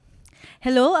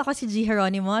Hello, ako si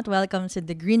Geronimo at welcome to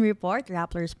the Green Report,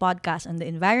 Rappler's podcast on the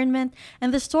environment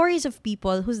and the stories of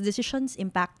people whose decisions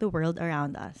impact the world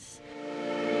around us.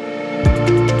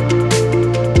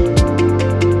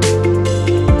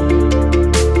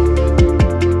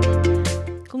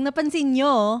 Kung napansin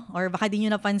nyo, or baka di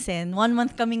nyo napansin, 1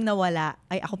 month kaming nawala.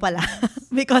 Ay, ako pala.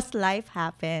 Because life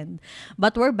happened.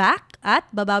 But we're back at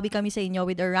babawi kami sa inyo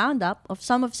with a roundup of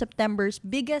some of September's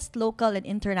biggest local and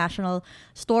international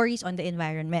stories on the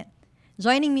environment.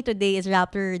 Joining me today is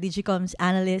Rapper Digicom's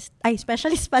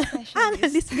specialist pala.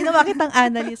 Analyst. Ginawa kitang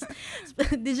analyst.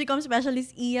 Digicom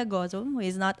specialist Iya Gozum, who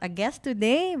is not a guest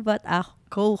today, but a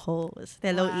co-host.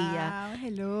 Hello, Iya.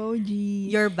 Hello,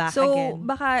 G. You're back so, again. So,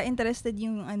 baka interested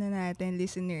yung natin,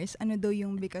 listeners. Ano daw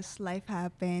yung because life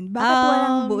happened? Bakit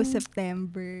walang buo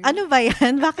September? Ano ba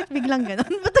yan? Bakit biglang ganun?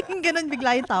 Ba't ganun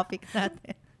bigla yung topic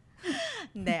natin?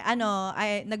 Hindi,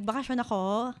 nagbakasyon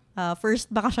ako.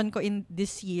 First bakasyon ko in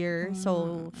this year.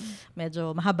 So,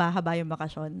 medyo mahaba-haba yung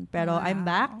bakasyon. Pero I'm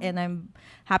back and I'm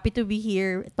happy to be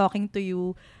here talking to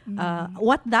you.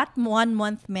 What that 1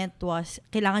 month meant was,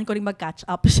 kailangan ko rin mag-catch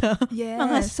up sa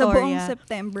mga storya. Sa buong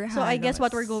September halos. So, I guess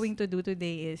what we're going to do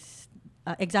today is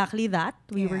exactly that.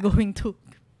 We were going to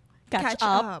catch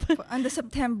up on the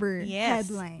September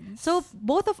headlines. So,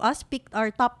 both of us picked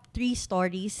our top 3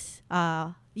 stories,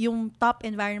 yung top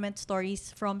environment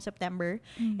stories from September.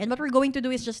 And what we're going to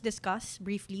do is just discuss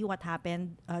briefly what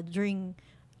happened during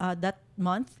that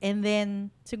month. And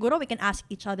then, siguro we can ask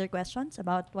each other questions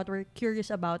about what we're curious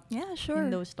about in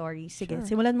those stories. Sige,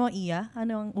 simulan mo, Iya.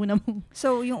 Ano ang una mong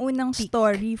So, yung unang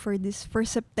story for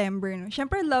September, no?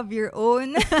 Siyempre, love your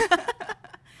own.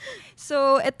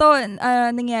 So, ito,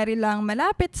 nangyari lang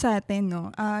malapit sa atin,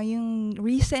 no? Yung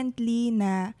recently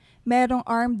na merong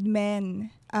armed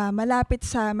men malapit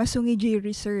sa Masungi J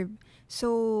Reserve.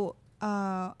 So,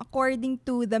 according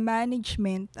to the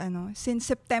management, since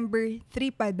September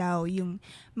 3 pa daw, yung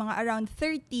mga around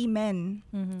 30 men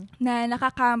na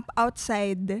nakakamp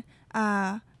outside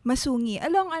Masungi,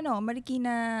 along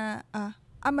Marikina,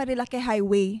 Marilake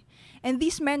Highway. And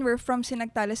these men were from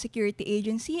Sinagtala Security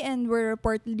Agency and were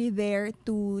reportedly there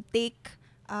to take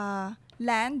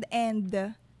land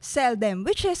and sell them,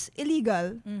 which is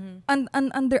illegal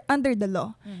under the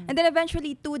law. And then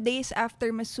eventually 2 days after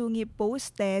Masungi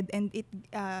posted and it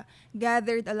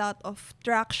gathered a lot of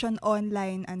traction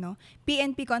online,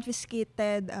 PNP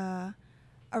confiscated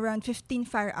around 15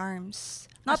 firearms.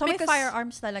 So may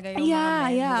firearms talaga yung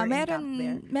mga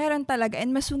men meron talaga.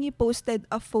 And Masungi posted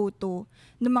a photo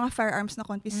ng mga firearms na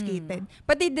confiscated.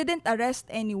 But they didn't arrest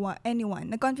anyone.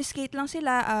 Nag-confiscate lang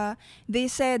sila. They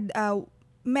said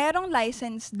merong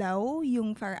license daw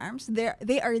yung firearms.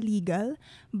 They are legal.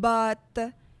 But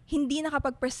hindi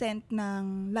nakapag-present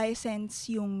ng license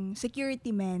yung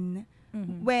security men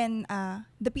when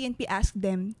the PNP asked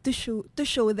them to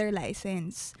show their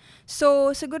license.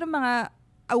 So, siguro mga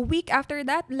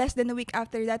less than a week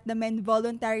after that, the men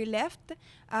voluntarily left.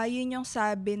 Yun yung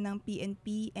sabi ng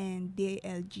PNP and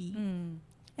DILG.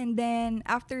 And then,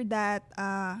 after that,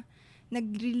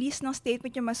 nag-release ng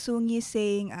statement yung Masungi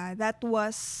saying that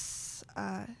was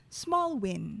a small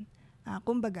win.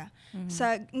 Kumbaga.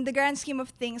 In the grand scheme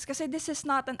of things, kasi this is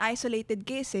not an isolated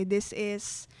case. This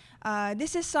is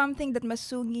something that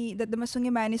the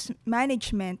Masungi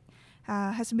management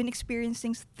has been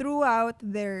experiencing throughout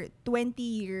their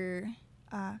 20-year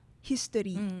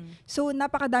history. So,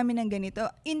 napakadami ng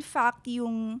ganito. In fact,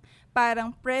 yung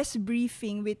parang press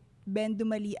briefing with Ben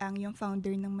Dumaliang, yung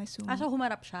founder ng Masungi. So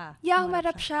humarap siya? Yeah,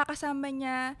 humarap siya. Kasama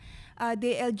niya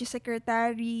DLG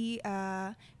Secretary,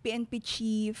 PNP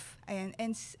Chief, and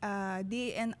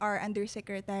DNR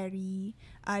Undersecretary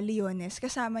Leones.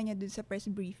 Kasama niya dun sa press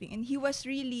briefing. And he was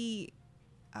really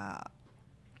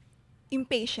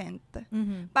impatient.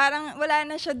 Parang wala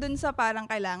na siya dun sa parang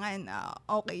kailangan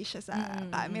okay siya sa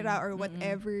camera or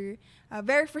whatever.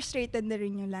 Very frustrated na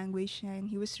rin yung language niya.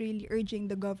 And he was really urging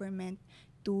the government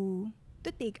to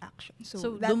take action.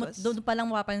 So doon pa lang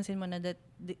mapapansin mo na that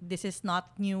this is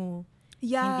not new.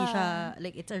 Hindi siya,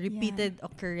 like, it's a repeated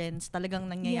occurrence. Talagang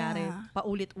nangyayari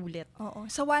paulit-ulit. Oo.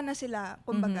 Sawa na sila.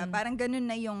 Kumbaga, parang ganun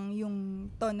na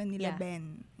yung tono nila,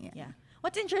 Ben. Yeah.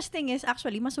 What's interesting is,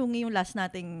 actually, Masungi yung last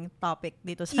nating topic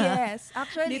dito sa... Yes,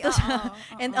 actually,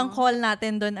 And ang call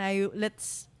natin doon ay,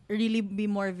 let's really be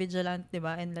more vigilant,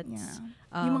 diba? And let's...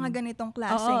 yung mga ganitong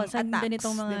klaseng attacks,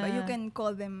 ganitong mga, diba? You can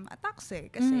call them attacks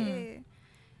kasi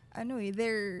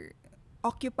they're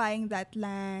occupying that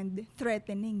land,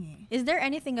 threatening Is there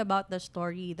anything about the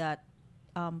story that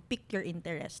piqued your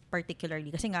interest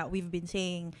particularly? Kasi nga, we've been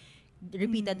saying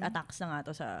repeated attacks na nga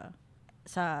to sa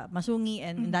sa Masungi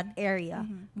and in that area.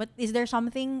 But is there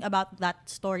something about that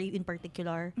story in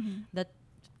particular that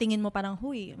tingin mo parang,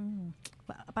 huy,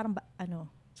 parang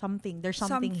there's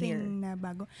something here. Na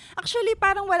bago. Actually,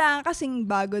 parang wala kasing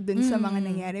bago dun sa mga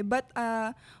nangyari. But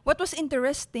what was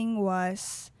interesting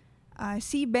was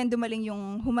si Ben Dumaling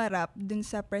yung humarap dun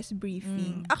sa press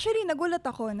briefing. Actually, nagulat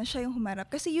ako na siya yung humarap.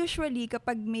 Kasi usually,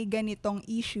 kapag may ganitong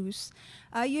issues,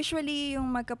 usually yung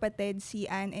magkapatid, si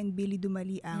Ann and Billy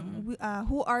Dumaliang,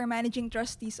 who are managing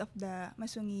trustees of the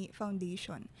Masungi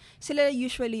Foundation, sila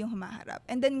usually yung humaharap.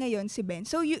 And then ngayon, si Ben.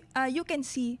 So, you can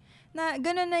see na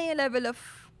ganun na yung level of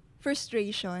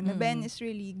frustration na Ben is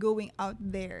really going out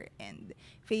there and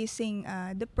facing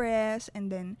the press and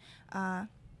then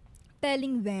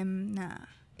telling them na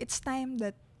it's time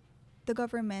that the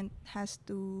government has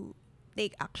to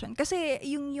take action. Kasi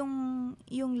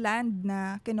yung land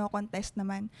na kino-contest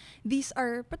naman, these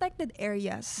are protected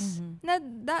areas na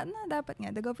dapat nga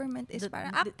the government is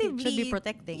parang actively should be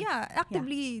protecting. Yeah,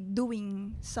 actively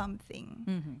doing something.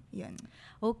 Yun.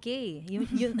 Okay.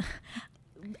 Yun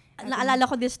naalala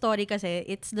ko this story kasi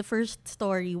it's the first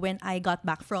story when I got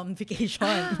back from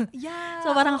vacation. Yeah.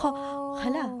 So parang ako,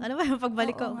 ano ba yung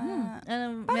pagbalik ko?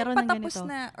 Meron ng ganito. Patapos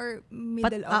na or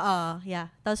middle of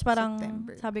yeah. Tapos parang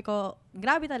September. sabi ko,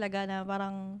 grabe talaga na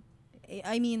parang,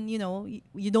 I mean, you know,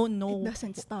 you don't know. It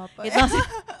doesn't stop. It doesn't.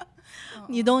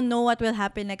 You don't know what will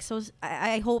happen next. So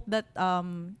I hope that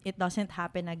it doesn't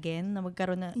happen again. Na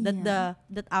magkaroon na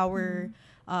that our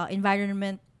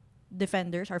environment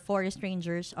defenders or forest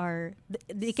rangers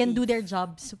they can do their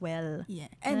jobs well.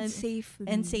 Yeah. And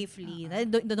safely. They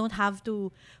don't have to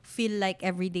feel like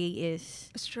every day is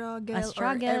a struggle. Or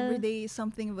or every day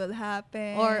something will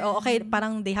happen. Or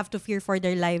parang they have to fear for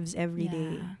their lives every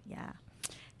day. Yeah.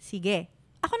 Sige.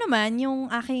 Ako naman,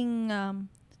 yung aking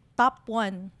top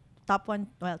 3,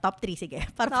 sige.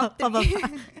 Para pababa.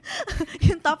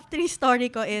 Yung top 3 story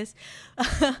ko is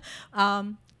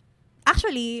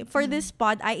actually, for this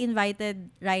pod, I invited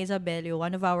Raisa Bello,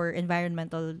 one of our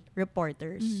environmental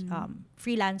reporters.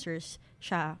 Freelancer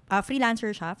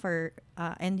siya for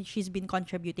and she's been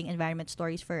contributing environment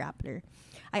stories for Rappler.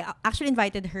 I actually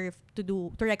invited her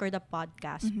to record a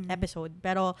podcast episode,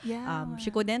 pero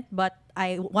she couldn't. But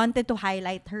I wanted to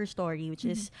highlight her story, which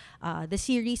is our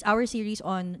series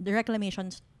on the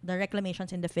reclamations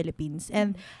in the Philippines.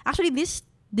 And actually,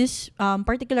 this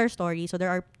particular story. So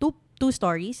there are two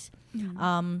stories.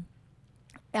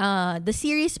 The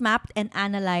series mapped and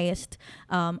analyzed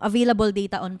available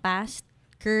data on past,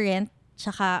 current,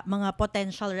 tsaka mga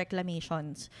potential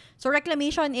reclamations. So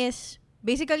reclamation is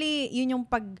basically yun yung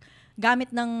paggamit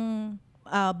ng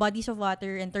bodies of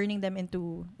water and turning them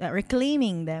into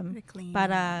reclaiming them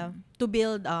para to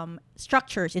build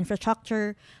structures,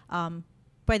 infrastructure,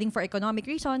 pwedeng for economic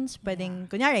reasons, pwedeng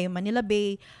kunyari yung Manila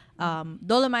Bay,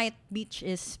 Dolomite Beach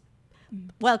is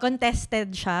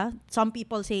contested siya. Some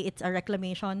people say it's a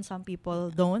reclamation, some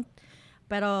people don't.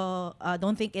 Pero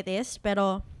don't think it is.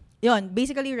 Pero yun,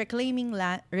 basically reclaiming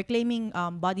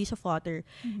bodies of water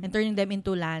and turning them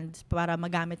into lands para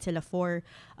magamit sila for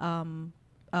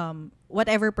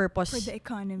whatever purpose. For the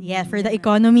economy. Yeah, for the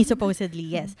economy supposedly,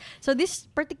 yes. So this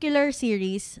particular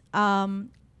series,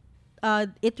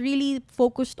 it really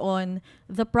focused on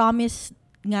the promise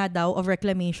nga daw of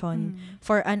reclamation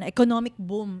for an economic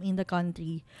boom in the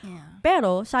country. Yeah.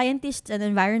 Pero scientists and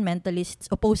environmentalists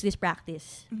oppose this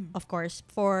practice, of course,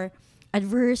 for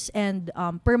adverse and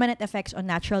permanent effects on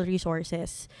natural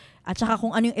resources. At saka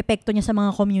kung ano yung epekto niya sa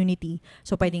mga community.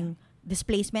 So pwedeng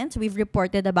displacements. We've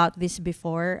reported about this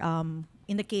before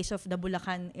in the case of the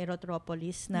Bulacan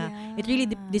Aerotropolis na it really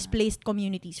displaced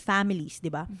communities, families, di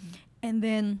ba? And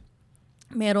then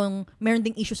meron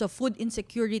ding issues of food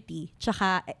insecurity.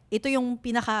 Tsaka, ito yung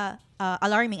pinaka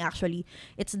alarming actually.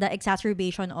 It's the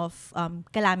exacerbation of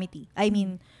calamity. I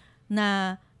mean,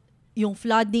 na yung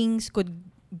floodings could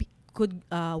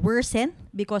worsen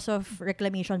because of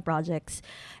reclamation projects.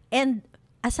 And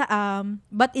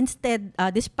but instead,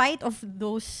 despite of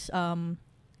those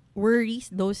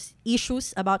worries, those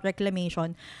issues about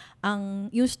reclamation,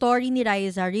 yung story ni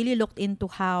Raisa really looked into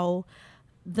how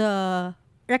the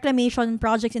reclamation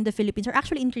projects in the Philippines are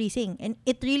actually increasing, and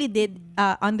it really did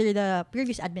under the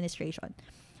previous administration.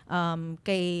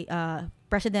 Kay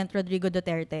President Rodrigo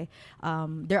Duterte,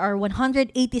 there are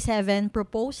 187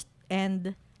 proposed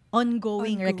and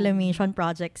ongoing reclamation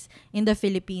projects in the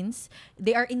Philippines.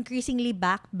 They are increasingly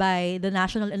backed by the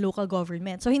national and local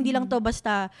government. So hindi lang to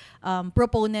basta ang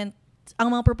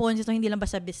mga proponents ito hindi lang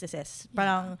basta businesses.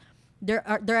 Parang there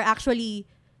are actually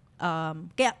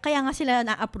kaya nga sila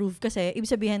na-approve kasi ibig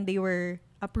sabihin they were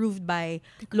approved by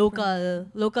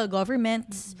local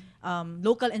governments,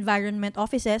 local environment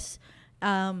offices.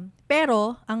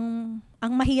 Pero ang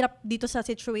mahirap dito sa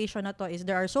situation na to is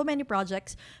there are so many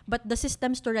projects but the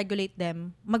systems to regulate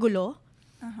them magulo.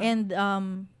 And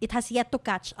it has yet to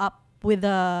catch up with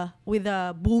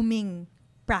the booming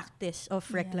practice of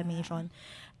reclamation.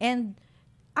 And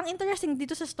ang interesting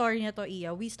dito sa story na to,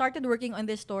 Iya, we started working on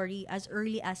this story as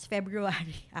early as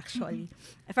February, actually.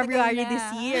 February this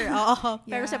year. Oo.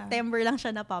 Pero September lang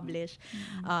siya na-publish.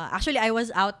 Actually, I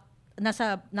was out,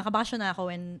 nakabakasyon na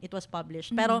ako when it was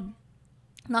published. Pero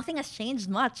nothing has changed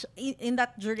much in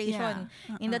that duration,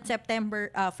 in that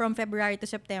September, from February to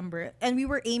September. And we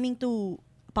were aiming to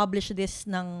publish this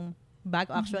ng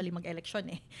bago actually mag-election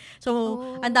eh. So,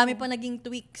 ang dami pa naging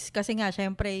tweaks kasi nga,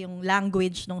 syempre, yung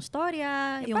language ng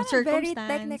storya, yung circumstance. Very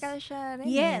technical siya rin.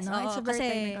 Yes, no? It's a very kasi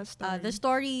technical story. The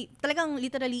story, talagang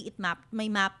literally it mapped.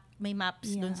 May maps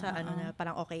dun sa na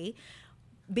parang okay.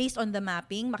 Based on the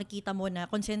mapping, makikita mo na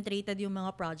concentrated yung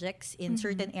mga projects in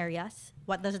certain areas.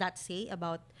 What does that say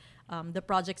about the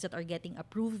projects that are getting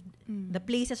approved, the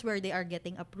places where they are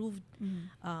getting approved.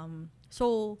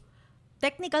 So,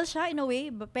 technical siya in a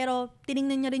way, pero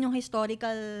tiningnan niya rin yung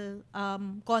historical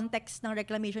context ng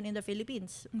reclamation in the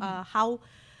Philippines.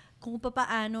 Kung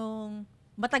paanong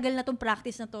matagal na tong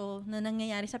practice na to na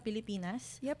nangyayari sa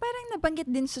Pilipinas. Yeah, parang nabanggit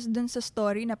din dun sa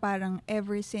story na parang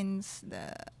ever since the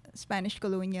Spanish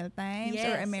colonial times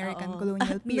or American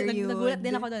colonial period. Nagulat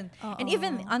din ako dun. And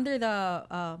even under the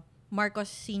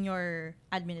Marcos Senior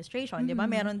administration, di ba?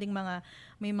 Meron ding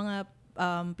may mga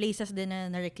places din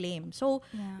na reclaim. So,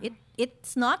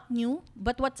 it's not new,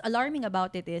 but what's alarming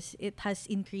about it is it has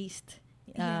increased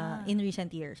in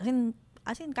recent years.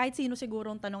 As in kahit sino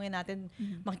siguro ang tanongin natin,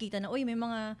 makikita na,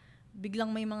 biglang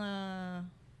may mga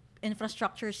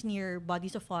infrastructures near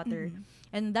bodies of water.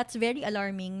 And that's very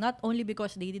alarming, not only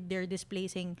because they're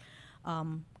displacing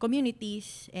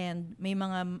communities and may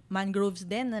mga mangroves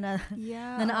din na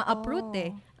na-uproot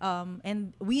eh.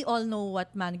 And we all know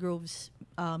what mangroves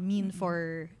mean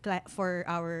for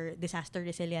our disaster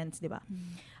resilience, di ba?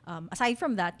 Aside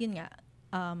from that, yun nga,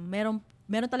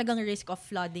 meron talagang risk of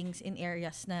floodings in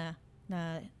areas na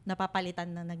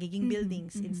napapalitan na nagiging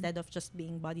buildings instead of just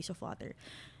being bodies of water.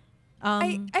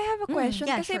 I have a question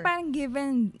kasi sure. parang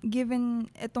given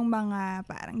itong mga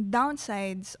parang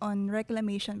downsides on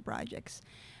reclamation projects,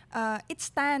 it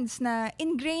stands na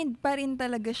ingrained pa rin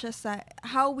talaga siya sa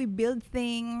how we build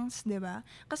things, 'di ba?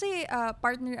 Kasi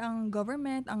partner ang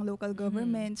government, ang local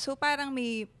government. So parang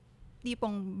may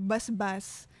tipong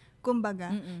bas-bas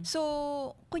kumbaga.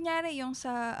 So kunyari yung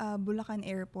sa Bulacan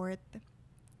Airport,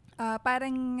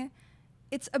 parang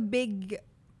it's a big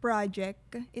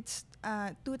project. It's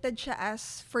touted siya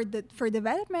as for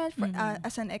development,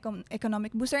 as an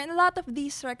economic booster. And a lot of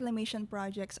these reclamation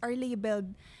projects are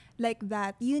labeled like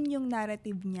that. Yun yung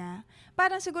narrative niya.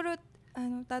 Parang siguro,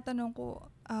 tatanong ko,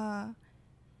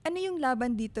 ano yung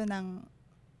laban dito ng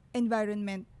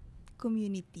environment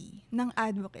community, ng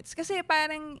advocates? Kasi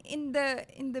parang in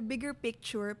the bigger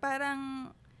picture, parang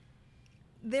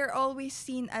they're always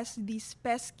seen as these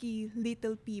pesky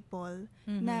little people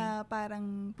na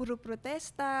parang puro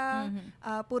protesta,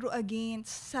 puro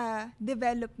against sa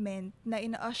development na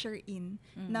ina-usher in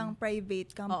ng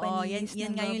private companies.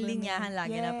 Yan nga yung linyahan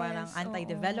lagi na parang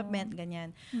anti-development,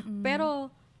 ganyan. Pero,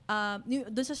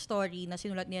 dun sa story na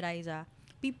sinulat ni Riza,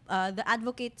 the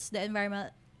advocates, the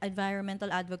environmental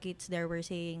advocates there were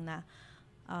saying na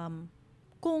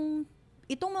kung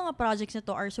itong mga projects na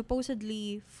to are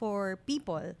supposedly for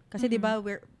people. Kasi 'di ba,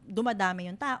 dumadami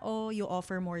yung tao, you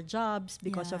offer more jobs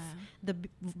because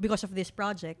of these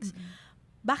projects.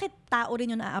 Bakit tao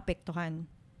rin yung naapektuhan?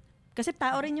 Kasi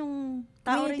tao rin yung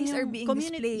are being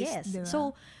community, displaced, diba?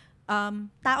 So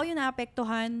tao yung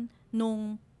naapektuhan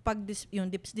nung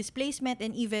yung displacement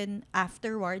and even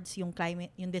afterwards yung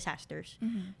climate, yung disasters.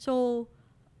 So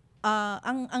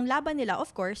ang laban nila,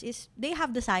 of course, is they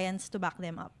have the science to back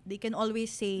them up. They can always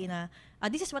say na,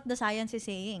 this is what the science is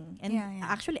saying. And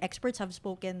actually, experts have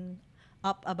spoken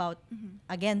up about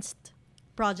against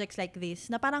projects like this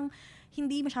na parang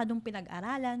hindi masyadong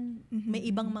pinag-aralan, may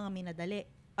ibang mga minadali.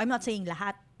 I'm not saying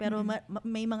lahat, pero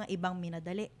may mga ibang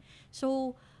minadali.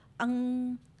 So,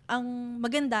 ang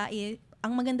maganda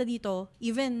dito,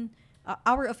 even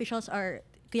our officials are.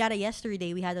 Kaya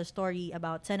yesterday, we had a story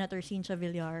about Senator Cynthia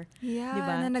Villar. Yeah,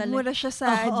 diba? na nagmura siya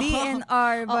sa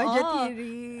DNR budget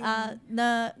hearing.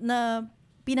 Na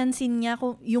pinansin niya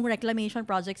yung reclamation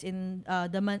projects in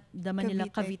the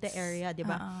Manila Cavite area, di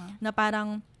ba? Na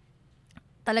parang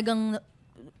talagang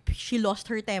she lost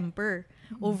her temper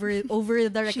over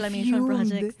the reclamation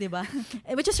projects, di ba?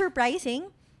 Which is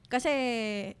surprising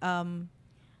Kasi,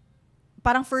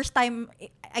 parang first time,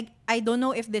 I don't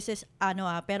know if this is,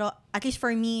 pero at least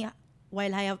for me,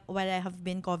 while I have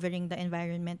been covering the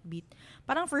environment beat,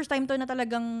 parang first time to na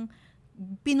talagang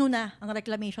pinuna ang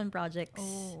reclamation projects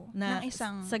na ng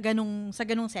isang sa ganung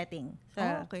setting.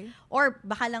 okay. Or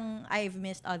baka lang I've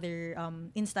missed other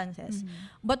instances.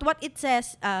 But what it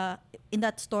says in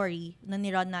that story na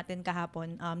niron natin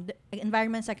kahapon, the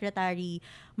Environment Secretary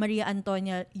Maria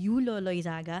Antonia Yulo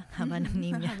Loizaga, haba ng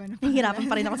name niya. Nahihirapan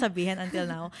pa rin ako sabihin until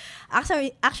now.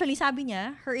 Actually sabi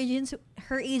niya, her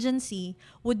agency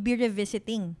would be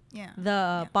revisiting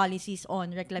the policies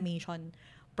on reclamation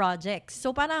projects.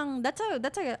 So parang that's a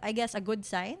I guess a good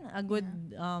sign, a good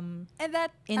and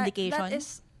that indication. That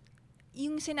is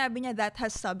yung sinabi niya, that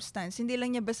has substance. Hindi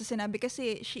lang niya basta sinabi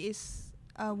kasi she is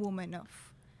a woman of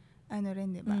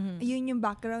rin, di ba? Yun yung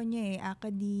background niya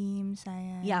academe,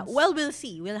 science. Yeah, well, we'll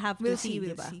see. We'll have to see,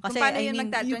 di ba? Kasi paano yun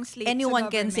nagtatranslate anyone sa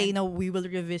can government. say na we will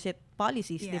revisit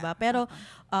policies, di ba? Pero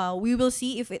we will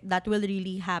see if that will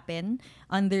really happen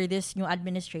under this new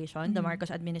administration, the Marcos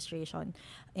administration,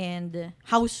 and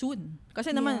how soon.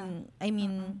 Kasi naman, I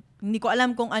mean, hindi ko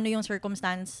alam kung ano yung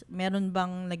circumstance. Meron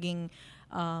bang naging,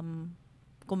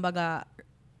 kumbaga,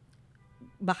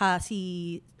 baka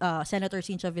si Senator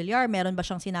Cynthia Villar, meron ba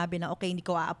siyang sinabi na okay, hindi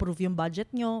ko a-approve yung budget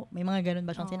nyo? May mga ganun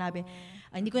ba siyang sinabi?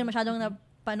 Hindi ko na masyadong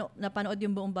napanood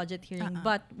yung buong budget hearing.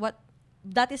 But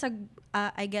that is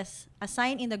I guess a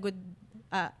sign in the good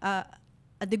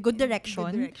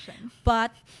direction.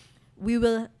 But we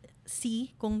will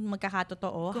see kung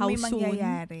magkakatotoo, kung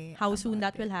how soon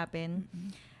that will happen.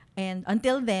 And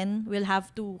until then, we'll have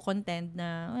to contend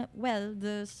na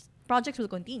the projects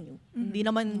will continue. Hindi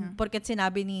naman porket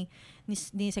sinabi ni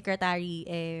secretary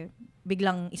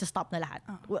biglang isa-stop na lahat.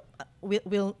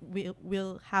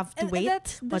 We'll have to wait. And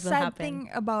that's the what will sad happen.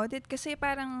 thing about it kasi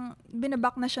parang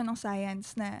binabak na siya ng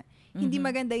science na hindi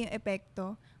maganda yung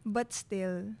epekto, but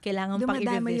still kailangan pang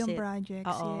dumadami i-revisit yung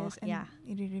projects.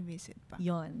 I-revisit pa.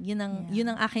 Yun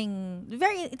ang aking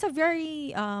it's a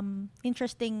very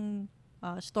interesting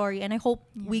story, and I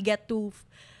hope we get to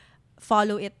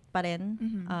follow it pa rin.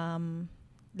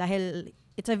 Dahil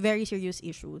it's a very serious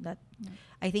issue that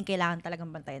I think kailangan talagang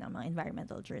bantayan ng mga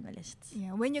environmental journalists.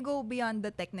 Yeah, when you go beyond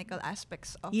the technical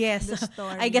aspects of yes, the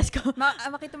story. I guess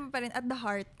makita mo pa rin at the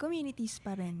heart, communities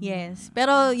pa rin. Yes.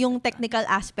 Pero yung technical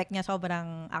aspect niya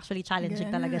sobrang actually challenging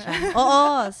talaga siya.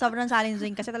 Oo, sobrang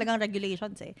challenging kasi talagang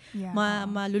regulations Yeah.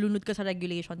 Malulunod ka sa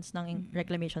regulations ng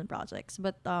reclamation projects.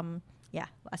 But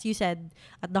as you said,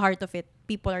 at the heart of it,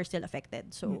 people are still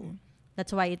affected. So that's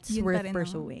why it's Yun worth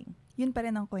pursuing. Yun pa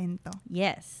rin ang kwento.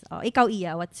 Yes. Ikaw,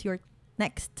 Iya, what's your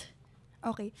next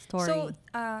story? So,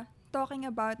 talking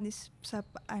about this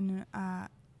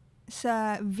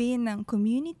sa vein ng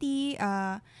community,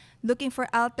 looking for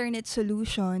alternate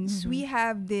solutions, we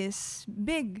have this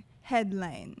big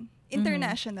headline,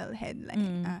 international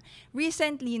headline.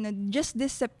 Recently, just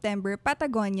this September,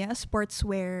 Patagonia, a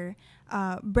sportswear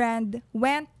brand,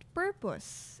 went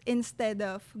purpose instead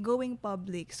of going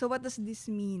public. So what does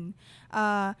this mean?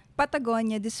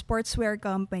 Patagonia, this sportswear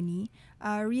company,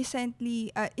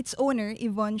 recently, its owner,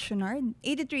 Yvonne Chouinard,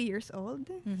 83 years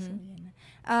old,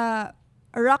 a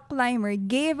rock climber,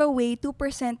 gave away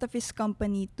 2% of his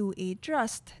company to a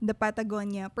trust, the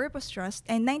Patagonia Purpose Trust,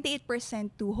 and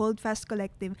 98% to Holdfast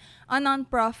Collective, a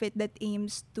non-profit that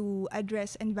aims to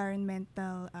address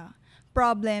environmental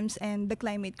problems and the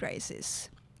climate crisis.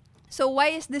 So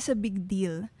why is this a big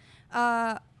deal?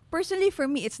 Personally, for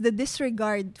me, it's the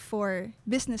disregard for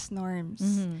business norms.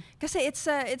 Kasi it's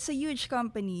a huge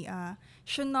company.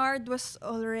 Chouinard was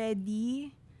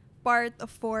already part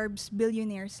of Forbes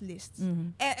billionaires list.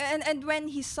 And when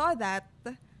he saw that,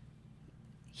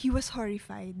 he was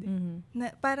horrified.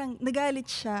 Na, parang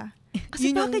nagalit siya.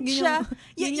 Kasi bakit siya?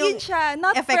 Yun siya,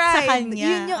 not pride.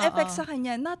 Yun yung effect sa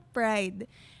kanya, not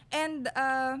pride. And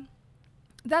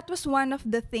that was one of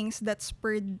the things that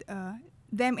spurred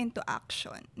them into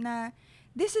action. Na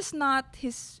this is not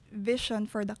his vision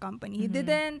for the company. He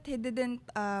didn't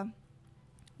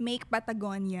make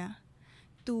Patagonia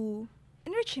to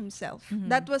enrich himself.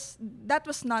 That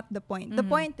was not the point. The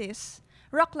point is,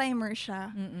 rock climber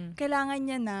siya. Kailangan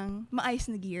niya ng maayos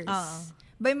na gears.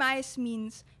 By maayos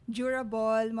means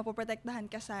durable, mapoprotektahan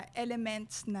ka sa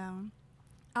elements ng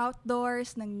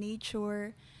outdoors, ng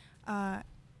nature.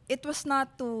 It was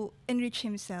not to enrich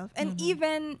himself. And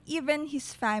even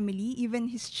his family, even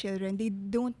his children, they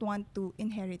don't want to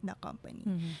inherit the company.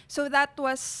 So that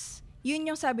was, yun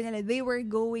yung sabi nila, they were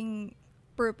going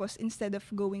purpose instead of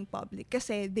going public.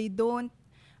 Kasi they don't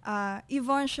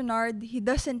Yvon Chouinard, he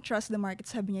doesn't trust the market.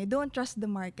 Sabi niya, I don't trust the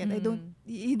market.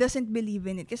 He doesn't believe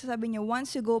in it. Kasi sabi niya,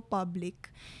 once you go public,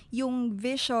 yung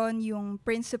vision, yung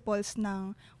principles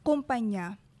ng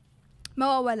kumpanya,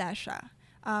 mawawala siya.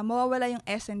 Mawawala yung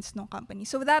essence ng company.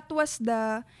 So that was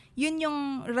yun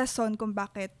yung rason kung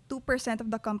bakit 2% of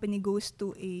the company goes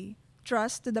to a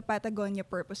trust, to the Patagonia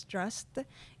Purpose Trust.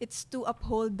 It's to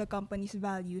uphold the company's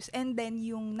values. And then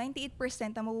yung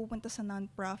 98% na mapupunta sa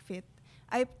non-profit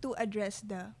ay to address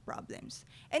the problems.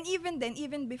 And even then,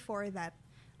 even before that,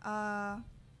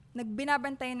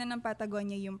 nagbinabantayan na ng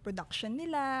Patagonia yung production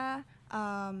nila.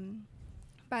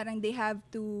 Parang they have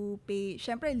to pay,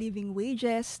 syempre, living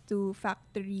wages to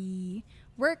factory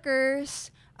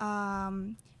workers. 98%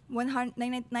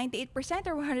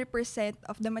 or 100%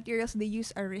 of the materials they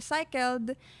use are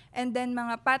recycled. And then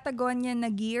mga Patagonia na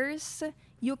gears,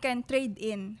 you can trade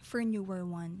in for newer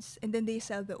ones. And then they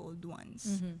sell the old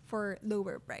ones for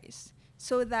lower price.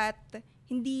 So that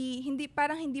hindi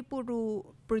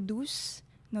puro produce,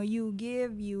 no, you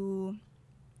give, you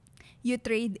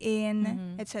trade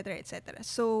in, etc., etc.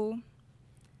 So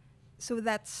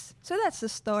that's the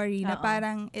story na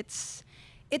parang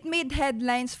it made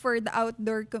headlines for the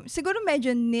outdoor siguro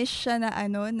medyo niche siya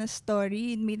na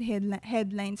story. It made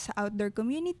headlines sa outdoor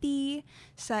community,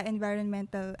 sa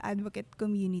environmental advocate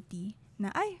community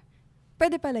na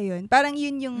pwede pala yun. Parang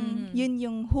yun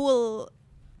yung whole,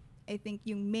 I think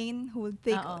yung main whole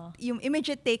yung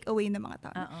immediate takeaway ng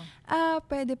mga tao.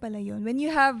 Pwede pala yun. When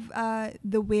you have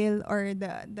the will or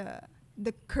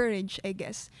the courage, I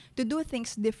guess, to do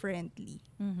things differently.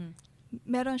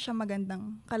 Meron siyang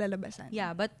magandang kalalabasan.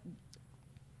 Yeah,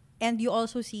 and you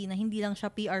also see na hindi lang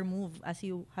siya PR move, as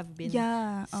you have been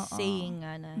saying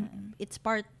na it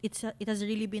has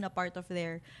really been a part of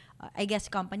their I guess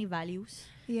company values.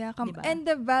 Yeah, diba? And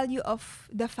the value of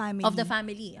the family. Of the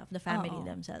family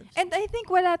themselves. And I think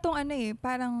wala tong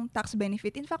parang tax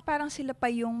benefit. In fact, parang sila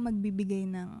pa yung magbibigay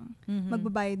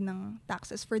magbabayad ng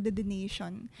taxes for the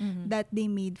donation that they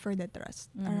made for the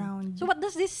trust around. So what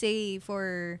does this say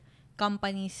for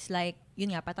companies like, yun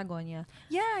nga, Patagonia?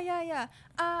 Yeah.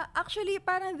 Actually,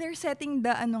 parang they're setting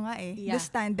the the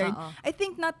standard. I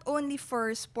think not only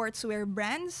for sportswear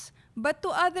brands, but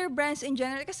to other brands in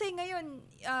general. Kasi ngayon,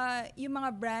 yung mga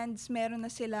brands, meron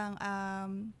na silang,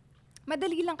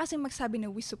 madali lang kasi magsabi na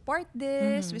we support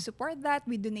this, we support that,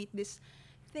 we donate this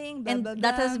thing, blah, and blah, blah.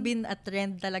 That has been a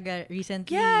trend talaga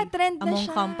recently trend among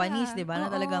siya. companies, di ba? Na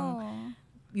talagang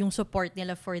yung support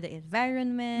nila for the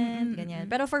environment, ganyan.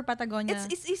 Pero for Patagonia,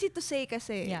 it's easy to say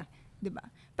kasi, di ba?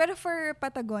 Pero for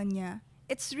Patagonia,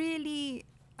 it's really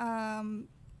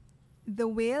the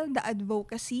will, the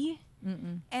advocacy,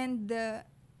 and the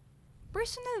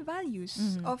personal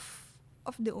values of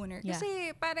the owner.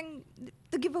 Kasi parang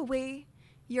to give away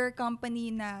your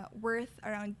company na worth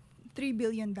around $3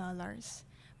 billion,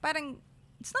 parang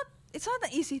it's not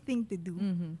an easy thing to do.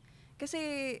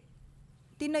 Kasi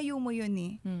tinayo mo yun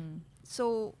eh.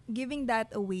 So, giving that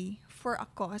away for a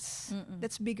cause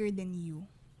that's bigger than you.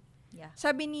 Yeah.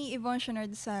 Sabi ni Yvon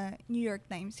Chouinard sa New York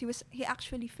Times, he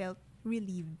actually felt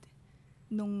relieved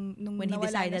nung when he nawala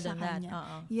decided na sa on that. kanya.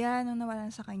 Yeah, nung nawala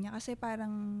na sa kanya. Kasi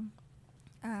parang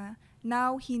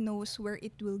now he knows where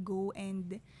it will go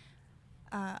and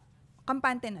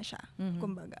kampante na siya.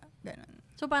 Kumbaga, ganun.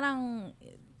 So parang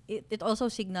it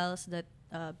also signals that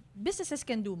businesses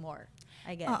can do more,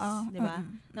 I guess. Di ba?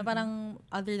 Na parang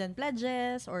other than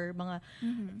pledges or mga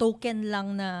token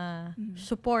lang na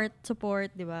support,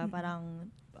 di ba? Parang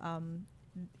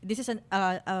this is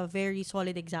a very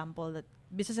solid example that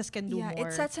businesses can do more. Yeah,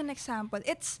 it's such an example.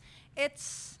 It's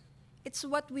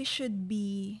what we should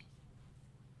be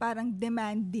parang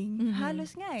demanding.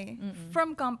 Halos nga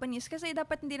from companies kasi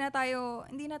dapat hindi na tayo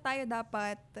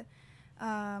dapat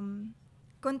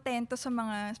kontento sa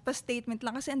mga pa-statement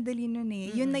lang kasi ang dali nun eh.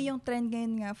 Yun na yung trend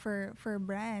ngayon nga for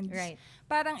brands. Right.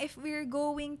 Parang if we're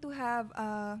going to have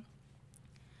a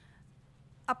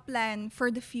plan for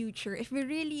the future, if we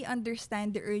really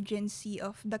understand the urgency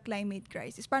of the climate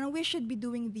crisis, parang we should be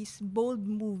doing these bold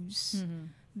moves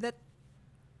that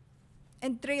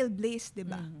and trailblaze,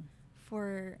 diba?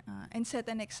 For and set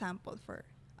an example for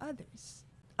others.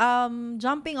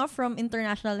 Jumping off from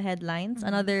international headlines,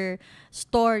 another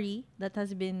story that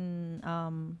has been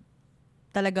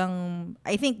talagang,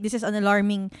 I think this is an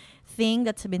alarming thing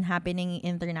that's been happening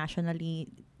internationally.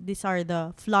 These are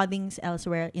the floodings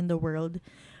elsewhere in the world.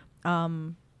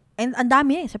 And ang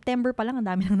dami September pa lang, ang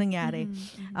dami nang nangyari.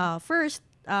 First,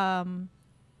 sa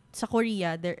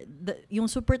Korea, yung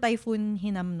super typhoon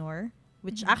Hinamnor,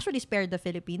 which actually spared the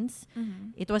Philippines.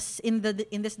 It was in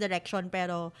this direction,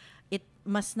 pero it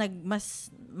mas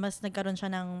mas nagkaroon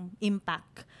siya ng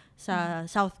impact sa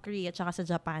South Korea at saka sa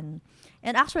Japan.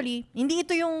 And actually, hindi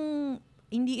ito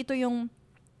yung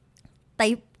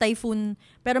typhoon,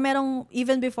 pero merong,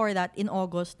 even before that, in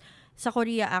August, sa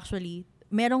Korea actually,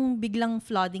 merong biglang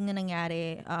flooding na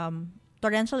nangyari,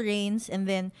 torrential rains, and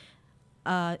then,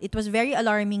 it was very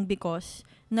alarming because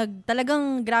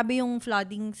talagang grabe yung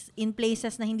floodings in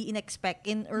places na hindi in-expect,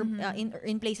 in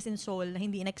places in Seoul na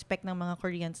hindi in-expect ng mga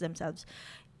Koreans themselves.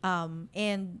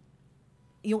 And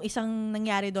yung isang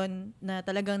nangyari doon na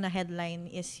talagang na headline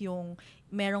is yung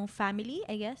merong family,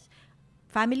 I guess,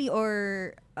 family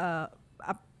or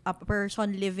a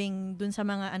person living dun sa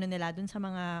mga dun sa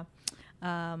mga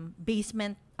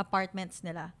basement apartments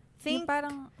nila. Yung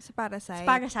parang sa Parasite.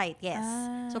 Parasite, yes.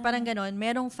 So parang ganon,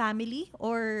 merong family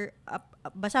or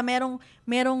basta merong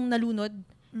nalunod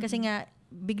kasi nga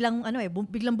biglang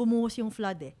biglang bumuhos yung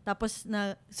flood eh. Tapos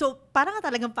so parang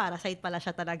talagang Parasite pala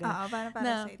siya talaga. Oo, parang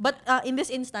Parasite. But in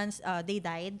this instance, they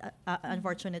died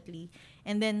unfortunately.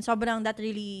 And then sobrang that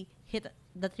really hit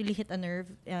a nerve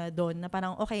doon na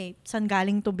parang okay, saan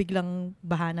galing to biglang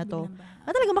baha na to.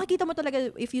 Talaga makikita mo talaga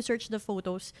if you search the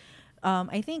photos.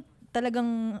 I think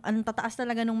talagang ang tataas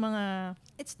talaga ng mga,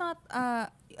 it's not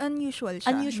unusual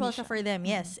siya for them,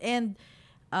 yes. And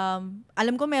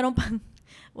alam ko meron pang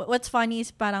what's funny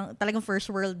is parang talagang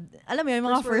first world, alam mo yung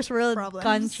mga first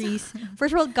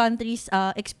world countries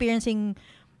experiencing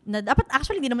na dapat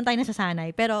actually hindi naman tayo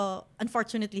nasasanay, pero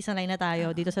unfortunately sanay na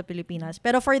tayo dito sa Pilipinas.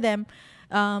 Pero for them,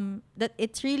 that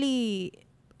it's really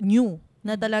new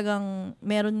na talagang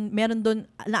meron doon,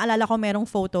 naalala ko merong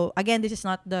photo. Again, this is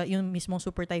not yung mismong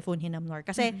Super Typhoon Hinamnor.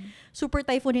 Kasi Super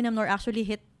Typhoon Hinamnor actually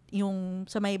hit yung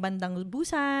sa may bandang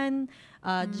Busan,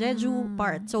 Jeju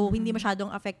part. So, hindi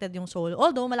masyadong affected yung Seoul.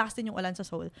 Although, malakas din yung ulan sa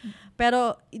Seoul.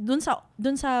 Pero, dun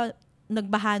sa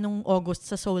nagbaha nung August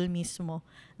sa Seoul mismo,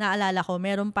 naalala ko,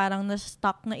 meron parang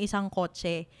na-stuck na isang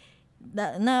kotse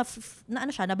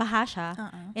nabaha siya.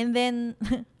 And then,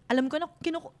 alam ko na,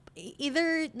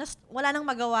 either wala nang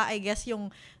magawa, I guess, yung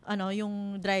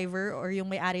driver or yung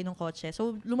may-ari ng kotse.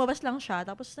 So, lumabas lang siya.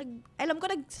 Tapos, alam ko,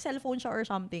 nag-cellphone siya or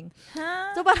something.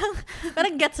 Huh? So,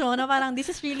 parang gets mo, na parang this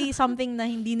is really something na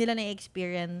hindi nila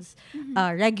na-experience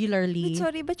regularly. Wait,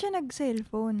 sorry, ba't siya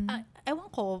nag-cellphone? Ewan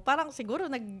ko, parang siguro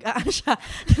siya.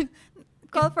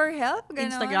 Call for help?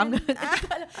 Ganon? Instagram.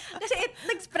 Kasi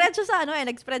nag-spread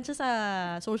siya sa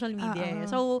social media.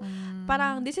 So,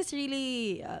 parang this is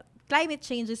really, climate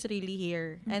change is really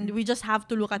here. And we just have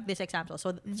to look at this example.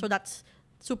 So that's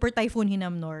Super Typhoon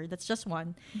Hinamnor. That's just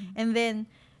one. And then,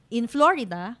 in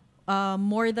Florida,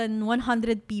 more than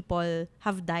 100 people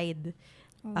have died.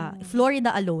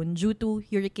 Florida alone due to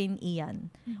Hurricane Ian,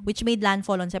 which made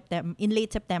landfall in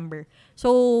late September.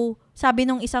 So, sabi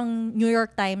nung isang New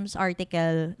York Times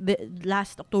article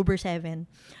last October 7,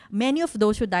 many of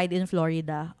those who died in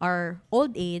Florida are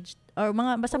old-aged or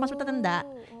mga basta mas matatanda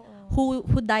who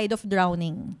died of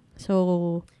drowning.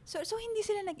 So hindi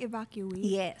sila nag-evacuate?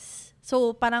 Yes.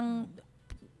 So, parang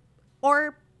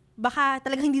or baka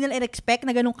talagang hindi nila expect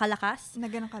na ganun kalakas. Na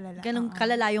ganun kalala. Ganun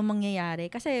kalala yung mangyayari.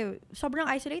 Kasi sobrang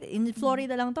isolated. In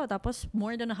Florida lang to. Tapos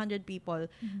more than 100 people.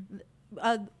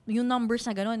 Yung numbers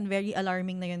na ganun, very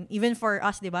alarming na yun. Even for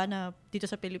us, di ba, na dito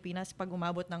sa Pilipinas, pag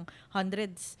umabot ng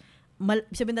hundreds,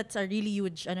 sabihin that's a really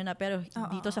huge, pero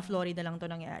dito sa Florida lang to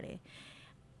nangyari.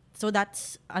 So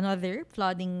that's another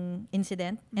flooding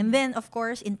incident. And then, of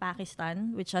course, in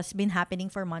Pakistan, which has been happening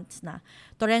for months na,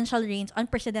 torrential rains,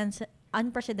 unprecedented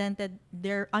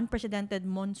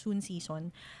monsoon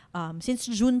season. Since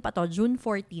June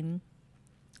 14,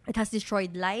 it has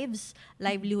destroyed lives,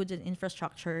 livelihoods, and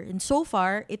infrastructure. And so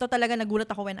far, ito talaga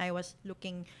nagulat ako when I was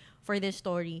looking for this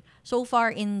story. So far,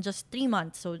 in just 3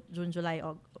 months, so June, July,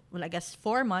 I guess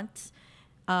 4 months,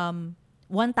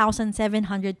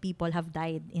 1,700 people have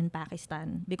died in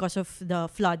Pakistan because of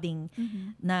the flooding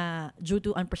na due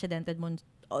to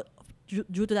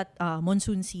that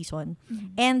monsoon season.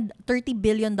 And $30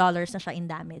 billion na siya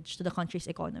in damage to the country's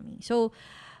economy. So,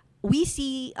 we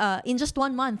see in just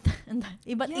 1 month,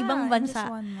 iba't ibang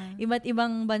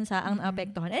bansa ang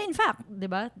naapektuhan. And in fact, di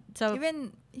ba? So,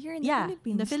 even here in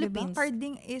the Philippines. Diba?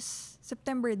 Harding is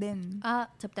September din.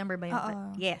 September ba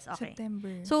yun? Yes, okay.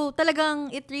 September. So, talagang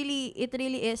it really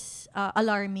is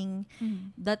alarming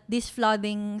that these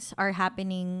floodings are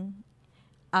happening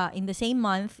in the same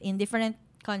month in different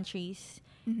countries.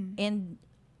 And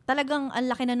talagang ang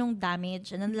laki na nung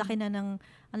damage and ang laki na ng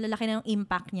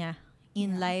impact niya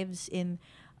in lives in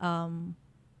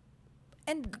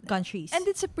countries. And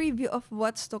it's a preview of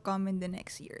what's to come in the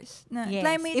next years. Na yes.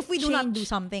 Climate if we do change, not do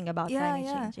something about climate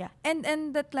change. Yeah.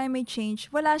 And that climate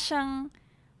change, wala siyang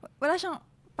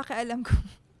pakialam kung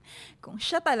kung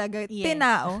siya talaga, Yes.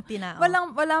 tinao. Tinao.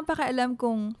 Walang pakialam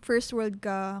kung first world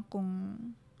ka, kung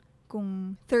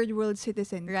third world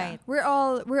citizen ka. Right. We're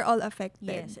all affected.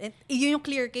 Yes. And yun yung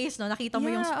clear case, no? Nakita mo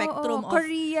yung spectrum of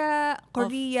Korea,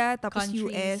 tapos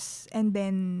countries. US, and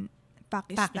then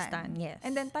Pakistan, yes.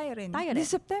 And then tayo rin. Tayo rin.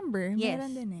 This September, Yes.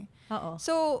 meron din eh. Oo.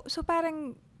 So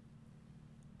parang,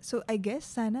 I guess,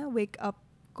 sana wake up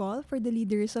call for the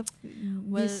leaders of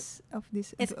this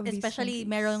Especially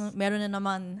countries. meron na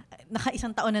naman,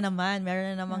 naka-isang taon na naman,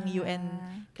 meron na namang UN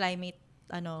climate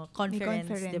conference,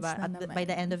 conference 'di ba? na naman. By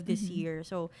the end of this year.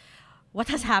 So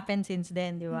what has happened since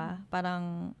then, 'di ba?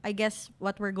 Parang I guess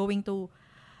what we're going to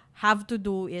have to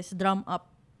do is drum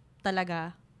up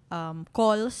talaga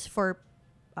calls for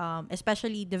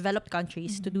especially developed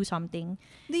countries to do something.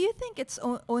 Do you think it's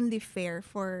only fair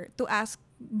to ask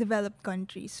developed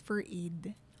countries for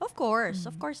aid? Of course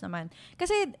naman.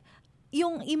 Kasi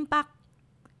yung impact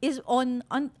is on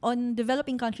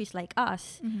developing countries like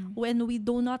us when we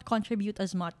do not contribute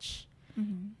as much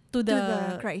to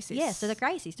the crisis. Yes, to the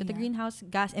crisis, to the greenhouse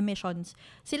gas emissions.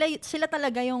 Sila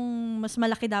talaga yung mas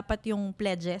malaki dapat yung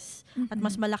pledges at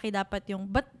mas malaki dapat yung,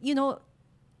 but nung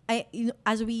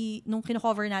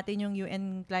kino-cover natin yung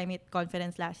UN climate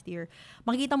conference last year,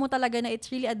 makikita mo talaga na it's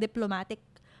really a diplomatic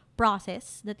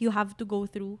process that you have to go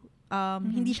through.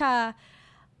 Hindi siya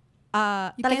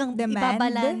talagang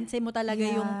ibabalanse mo talaga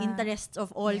yung interests of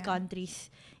all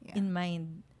countries in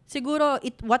mind. Siguro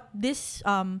what this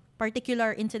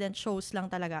particular incident shows lang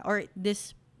talaga, or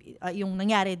this yung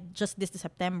nangyari just this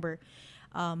September,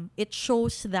 it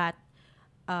shows that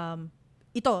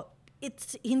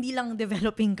it's hindi lang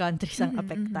developing countries ang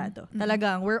apektado.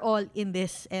 Talagang we're all in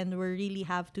this and we really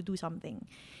have to do something.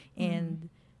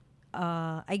 And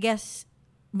I guess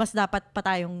mas dapat pa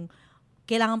tayong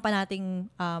kailangan pa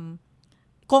nating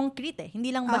concrete eh.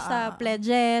 Hindi lang basta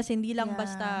pledges, hindi lang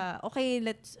basta, okay,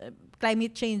 let's,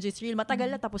 climate change is real. Matagal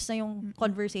na tapos na yung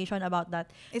conversation about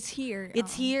that. It's here.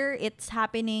 It's here, it's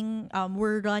happening,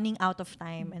 we're running out of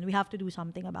time and we have to do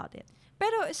something about it.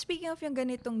 Pero speaking of yung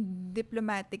ganitong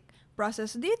diplomatic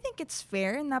process, do you think it's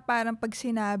fair na parang pag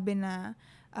sinabi na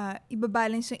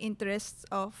ibabalance yung interests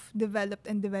of developed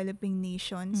and developing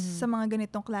nations sa mga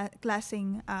ganitong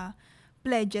klaseng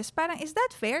pledges, parang is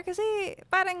that fair? Kasi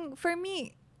parang for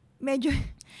me, medyo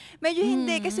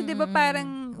hindi. Kasi di ba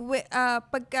parang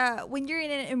when you're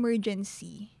in an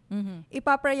emergency,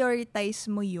 ipaprioritize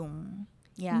mo yung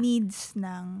needs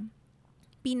ng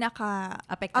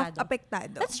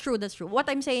apektado. That's true. What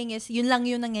I'm saying is, yun lang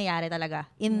yung nangyayari talaga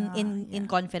in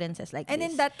conferences like and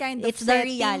this. in that kind of it's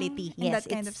setting, the reality. Yes,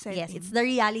 it's the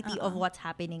reality of what's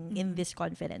happening in these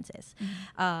conferences.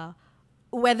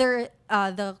 Whether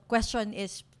the question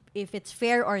is if it's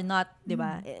fair or not, di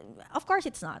ba? Of course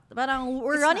it's not. Parang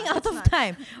we're running out of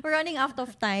time. We're running out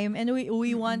of time, and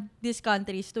we want these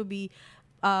countries to be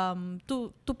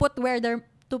to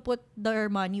put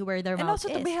their money where their mouth is,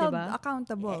 and also to be held diba?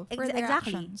 accountable for their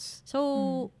actions.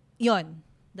 So, yon.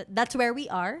 That's where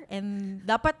we are, and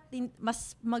dapat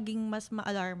mas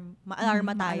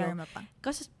ma-alarma tayo.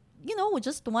 Because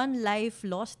just one life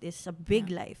lost is a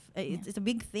big life. It's a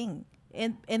big thing.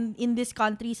 And in these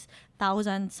countries,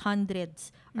 thousands,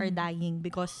 hundreds are dying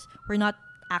because we're not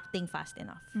acting fast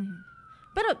enough.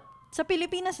 Pero sa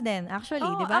Pilipinas din, actually,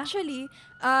 di ba? Actually,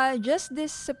 just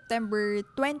this September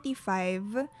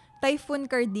 25, Typhoon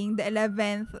Karding, the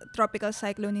 11th tropical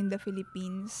cyclone in the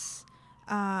Philippines,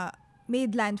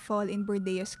 made landfall in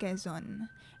Bordeos,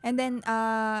 Quezon. And then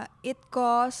it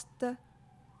caused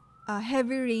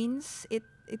heavy rains. It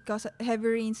caused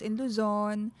heavy rains in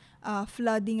Luzon,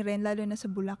 flooding rin, lalo na sa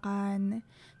Bulacan.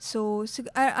 So,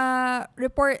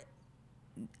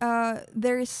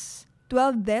 there's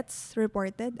 12 deaths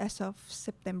reported as of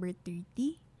September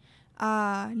 30.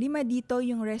 5 dito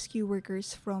yung rescue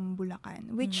workers from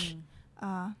Bulacan, which,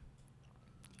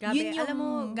 grabe, yun yung, alam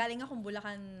mo, galing akong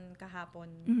Bulacan kahapon.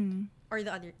 Or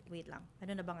the other, wait lang,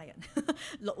 ano na ba ngayon?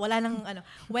 Wala nang,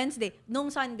 Wednesday.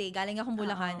 Nung Sunday, galing akong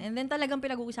Bulacan. And then talagang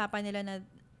pinag-uusapan nila na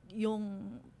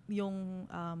yung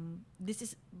this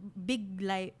is big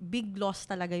loss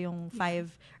talaga yung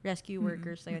 5 rescue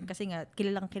workers na yun. Kasi nga,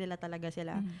 kilala talaga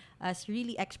sila as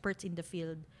really experts in the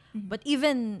field. But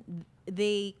even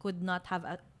they could not have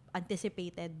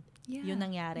anticipated yun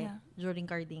nangyari during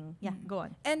Karding. Yeah, go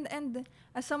on. And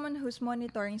as someone who's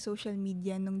monitoring social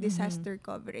media nung disaster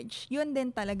coverage, yun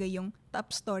din talaga yung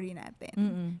top story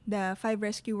natin. The 5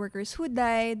 rescue workers who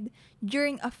died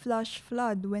during a flash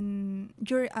flood in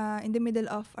the middle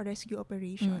of a rescue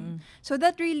operation. So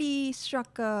that really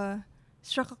struck a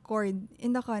chord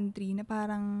in the country na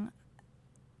parang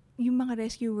yung mga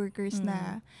rescue workers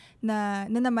na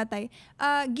namatay.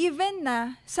 Given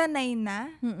na sanay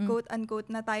na, quote-unquote,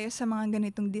 na tayo sa mga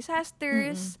ganitong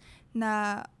disasters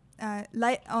na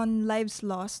on lives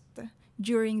lost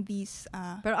during these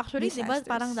Pero actually, di ba, disasters.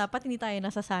 parang dapat hindi tayo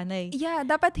nasasanay. Yeah,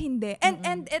 dapat hindi.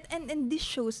 And this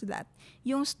shows that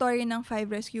yung story ng 5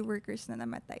 rescue workers na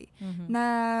namatay, na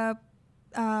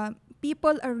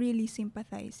people are really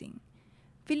sympathizing.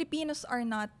 Filipinos are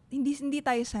not, hindi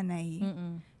tayo sanay.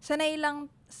 Sanay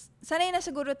na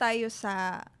siguro tayo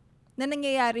na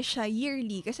nangyayari siya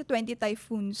yearly kasi 20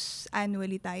 typhoons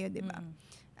annually tayo, di ba?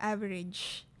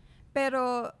 Average.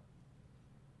 Pero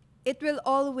it will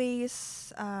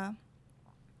always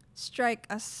strike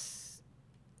us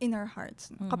in our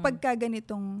hearts kapag ka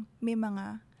ganitong may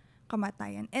mga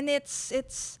kamatayan. And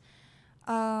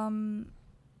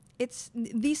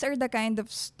these are the kind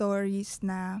of stories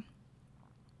na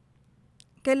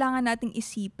kailangan nating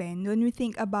isipin when we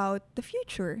think about the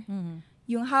future.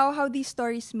 Yung how these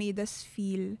stories made us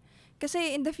feel.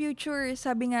 Kasi in the future,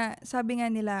 sabi nga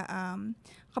nila,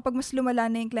 kapag mas lumala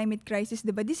na yung climate crisis,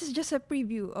 diba, this is just a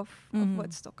preview of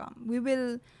what's to come. We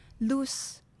will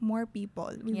lose more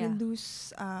people. We will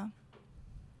lose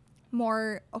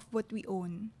more of what we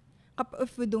own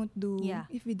if we don't do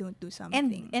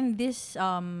something. And this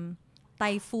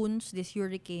typhoons, these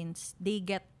hurricanes, they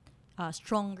get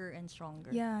stronger and stronger.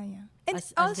 Yeah. And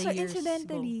as also, the years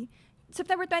incidentally,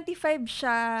 September 25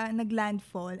 siya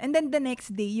naglandfall. And then the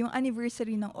next day, yung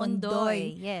anniversary ng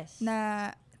Ondoy. Yes.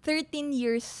 Na 13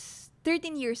 years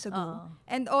ago.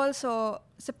 And also,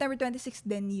 September 26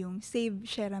 din yung Save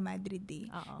Sierra Madre Day.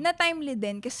 Na timely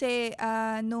din kasi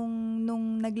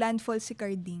nung naglandfall si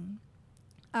Carding,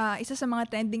 isa sa mga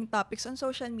trending topics on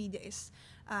social media is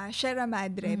Sierra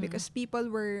Madre because people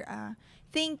were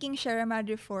thanking Sierra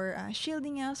Madre for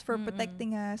shielding us, for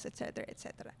protecting us, etc.,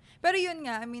 etc. Pero yun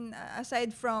nga, I mean,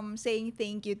 aside from saying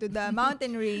thank you to the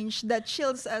mountain range that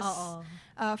shields us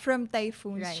from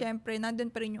typhoons, syempre,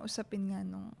 nandun pa rin yung usapin nga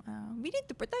nung we need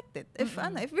to protect it. If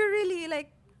we're really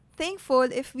like thankful,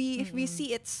 if we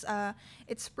see its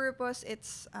purpose,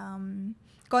 its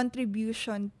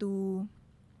contribution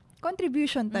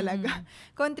talaga,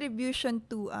 contribution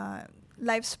to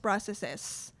life's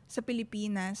processes sa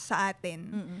Pilipinas, sa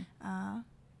atin.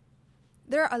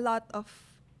 There are a lot of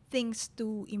things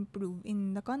to improve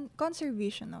in the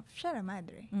conservation of Sierra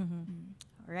Madre.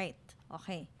 Right.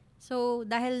 Okay. So,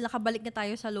 dahil nakabalik na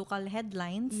tayo sa local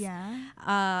headlines,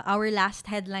 our last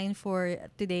headline for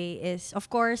today is, of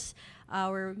course,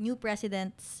 our new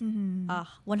president's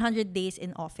 100 days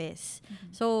in office.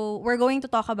 So, we're going to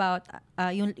talk about,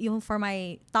 yung for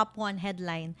my top 1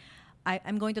 headline,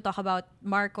 I'm going to talk about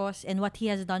Marcos and what he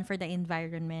has done for the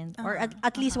environment, or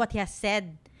at least what he has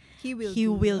said he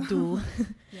will do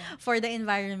for the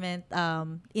environment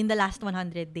in the last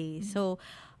 100 days. So,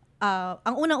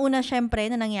 ang unang-una syempre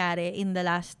na nangyari in the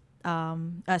last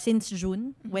since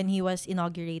June when he was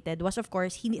inaugurated was, of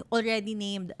course, he already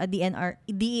named a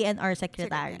DENR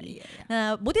secretary.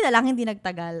 Buti na lang hindi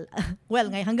nagtagal.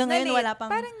 Well, hanggang ngayon wala pang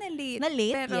parang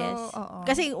na-late. Pero, yes.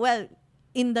 Kasi,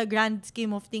 in the grand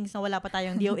scheme of things na wala pa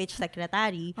tayong DOH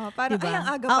secretary. Parang, diba? Ay, ang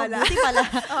aga pala.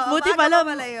 Buti pala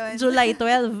yun. July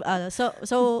 12.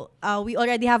 So we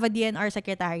already have a DNR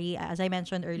secretary, as I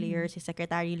mentioned earlier, si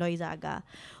Secretary Loizaga,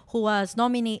 whose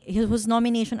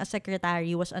nomination as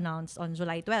secretary was announced on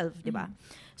July 12, diba?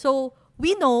 So,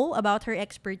 we know about her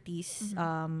expertise,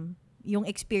 yung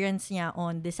experience niya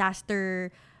on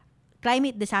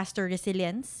climate disaster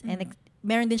resilience, and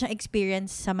meron din siyang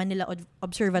experience sa Manila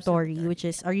Observatory, which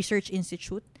is a research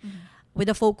institute with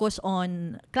a focus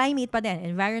on climate pa din,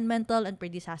 environmental and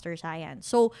pre-disaster science.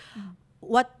 So,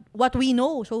 what we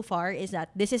know so far is that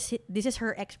this is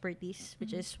her expertise,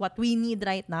 which is what we need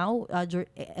right now,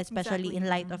 especially in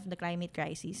light of the climate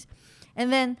crisis.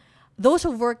 And then, those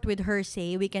who've worked with her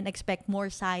say we can expect more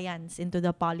science into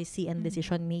the policy and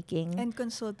decision making. And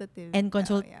consultative.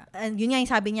 And yun nga yung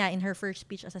sabi niya in her first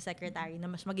speech as a secretary, na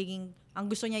mas magiging, ang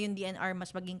gusto niya yung DNR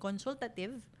mas maging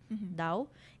consultative daw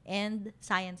and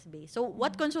science-based. So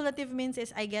what consultative means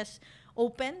is, I guess,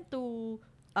 open to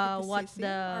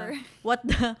what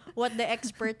the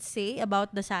experts say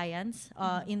about the science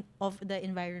of the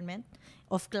environment,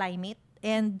 of climate,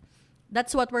 and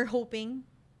that's what we're hoping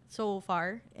so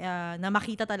far, na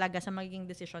makita talaga sa magiging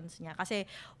decisions niya. Kasi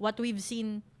what we've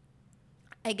seen,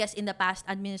 I guess, in the past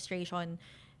administration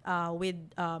with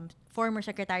former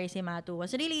Secretary Simatu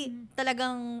was really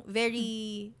talagang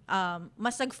very,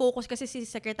 mas nag-focus kasi si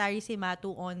Secretary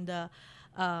Simatu on the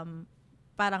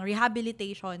parang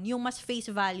rehabilitation, yung mas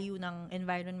face value ng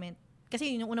environment.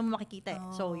 Kasi yun yung unang makikita.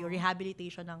 So, yung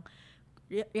rehabilitation ng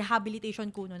rehabilitation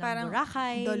kuno ng Parang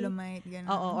Boracay. Dolomite, gano'n.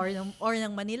 Oo, or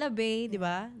ng Manila Bay, di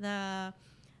ba? Na,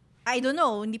 I don't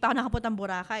know, hindi pa ako nakapunta ng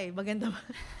Boracay. Maganda ba?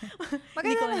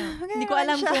 Hindi ko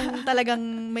alam kung talagang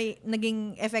may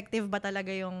naging effective ba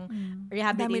talaga yung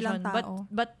rehabilitation. Dami lang tao.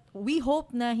 But we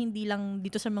hope na hindi lang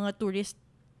dito sa mga tourist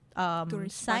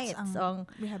spots sites ang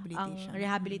rehabilitation. ang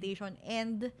rehabilitation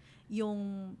and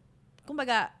yung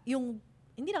kumbaga yung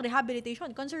hindi lang rehabilitation,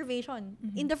 conservation.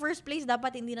 In the first place,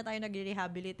 dapat hindi na tayo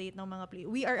nag-rehabilitate ng mga place.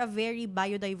 We are a very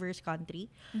biodiverse country.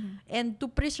 And to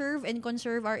preserve and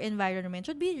conserve our environment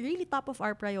should be really top of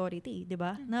our priority, di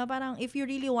ba? Na parang if you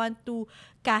really want to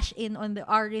cash in on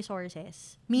our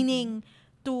resources, meaning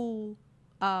to,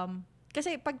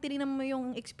 kasi pag tinignan mo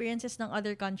yung experiences ng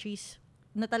other countries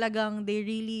na talagang they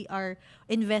really are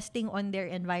investing on their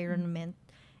environment.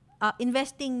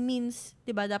 Investing means,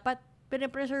 di ba, dapat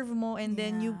pinapreserve mo and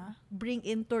then you bring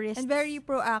in tourists. And very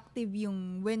proactive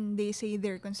yung when they say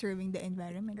they're conserving the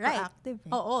environment. Right. Proactive.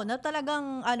 Oo, na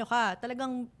talagang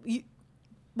talagang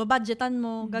babudgetan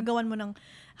mo, gagawan mo ng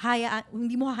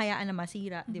hindi mo hahayaan na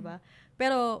masira, 'di ba?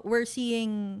 Pero we're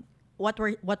seeing what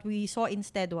we saw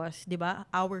instead was, 'di ba?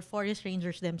 Our forest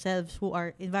rangers themselves who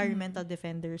are environmental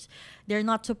defenders, they're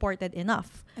not supported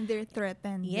enough. And they're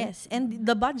threatened. Yes. And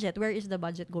the budget, where is the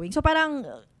budget going? So parang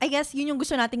I guess yun yung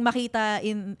gusto nating makita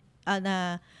in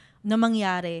na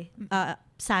mangyari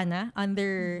sana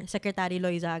under Secretary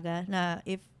Loizaga na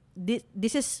if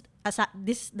this is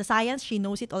the science, she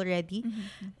knows it already.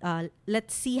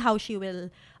 Let's see how she will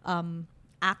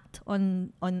act on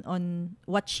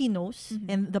what she knows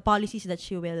and the policies that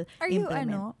she will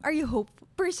implement. Are you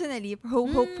personally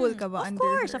hopeful ka ba? Of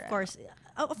course.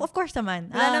 Of course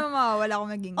naman. Wala naman mawawala kung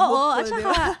maging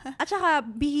hopeful. At saka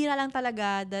bihira lang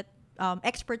talaga that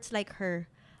experts like her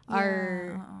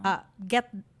are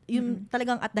get yung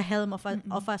talagang at the helm of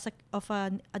a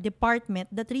department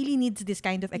that really needs this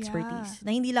kind of expertise.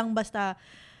 Na hindi lang basta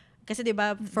kasi 'di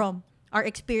ba from our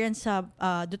experience sa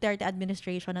Duterte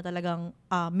administration na talagang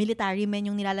military men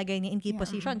yung nilalagay niya in key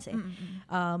positions eh.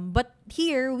 But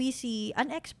here we see an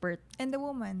expert and a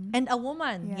woman.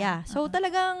 Yeah. So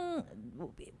talagang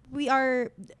we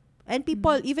are and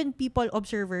people even people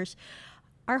observers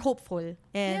are hopeful.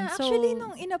 And so actually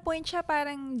nung inappoint siya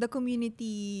parang the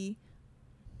community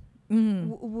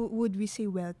would we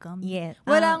say welcome? Yeah.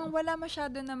 Wala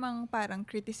masyado namang parang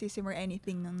criticism or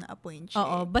anything nung na-appoint siya.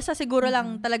 Oo, basta siguro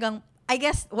lang talagang I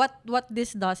guess what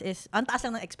this does is ang taas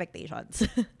lang ng expectations.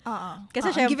 Kasi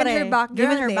syempre, given her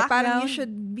background, parang you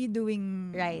should be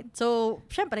doing right. So,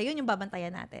 syempre, yun yung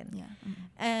babantayan natin.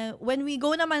 Yeah. When we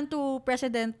go naman to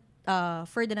President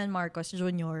Ferdinand Marcos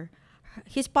Jr.,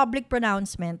 his public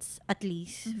pronouncements, at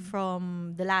least,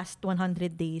 from the last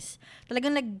 100 days,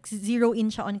 talagang nag-zero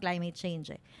in siya on climate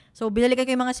change. So, binalikan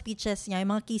ko yung mga speeches niya,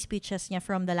 yung mga key speeches niya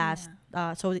from the last,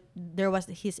 so there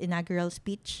was his inaugural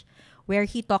speech where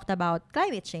he talked about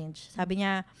climate change. Sabi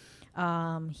niya,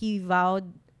 he vowed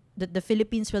that the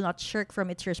Philippines will not shirk from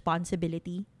its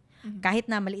responsibility. Kahit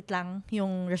na maliit lang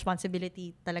yung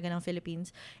responsibility talaga ng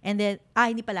Philippines. And then,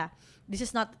 hindi pala. This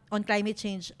is not on climate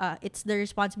change. It's the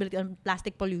responsibility on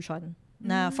plastic pollution.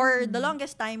 Na for the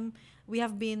longest time, we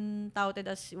have been touted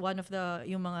as one of the,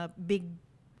 yung mga big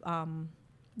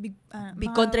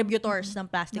contributors ng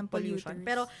plastic pollution.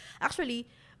 Pero actually,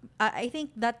 I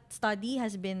think that study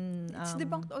has been it's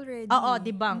debunked already.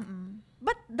 Debunked.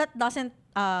 But that doesn't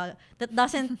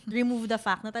remove the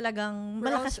fact na talagang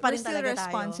malakas pa rin talaga tayo.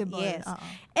 Responsible. Yes.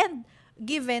 And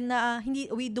given na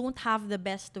we don't have the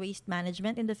best waste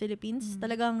management in the Philippines,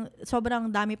 talagang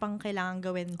sobrang dami pang kailangan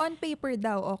gawin. On paper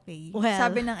daw, okay. Well,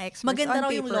 sabi ng experts, maganda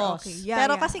raw yung laws. Okay.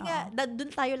 Pero kasi nga,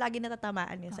 dun tayo lagi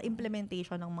natatamaan sa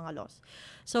implementation ng mga laws.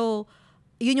 So,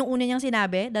 yun yung una niyang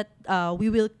sinabi, that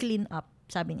we will clean up,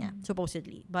 sabi niya,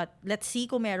 supposedly. But let's see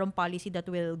kung merong policy that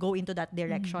will go into that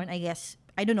direction. I guess,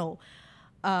 I don't know,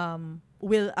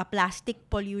 will a plastic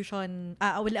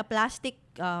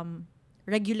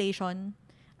regulation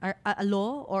or a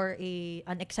law or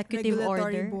an executive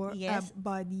regulatory order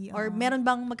body or meron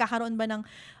bang magkakaroon ba ng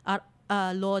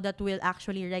law that will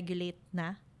actually regulate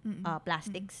na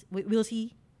plastics? We'll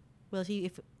see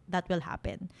if that will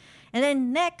happen. And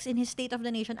then next, in his State of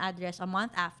the Nation address a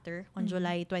month after, on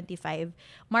July 25,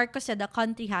 Marcos said the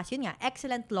country has, yun nga,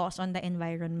 excellent laws on the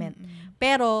environment.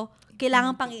 Pero,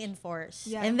 kailangan pang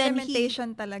i-enforce. Yeah, and then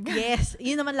implementation talaga. Yes,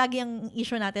 yun naman lagi ang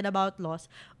issue natin about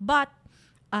laws. But,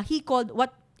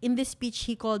 in this speech,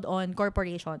 he called on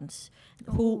corporations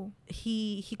who,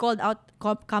 he called out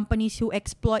companies who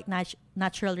exploit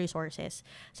natural resources.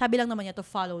 Sabi lang naman niya to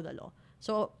follow the law.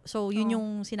 So yun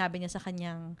yung sinabi niya sa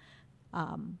kanyang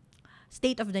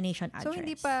State of the Nation address. So,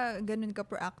 hindi pa ganun ka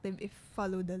proactive if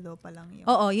follow the law pa lang yun?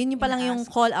 Oo, yun pa lang yung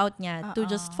call out niya to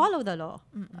just follow the law.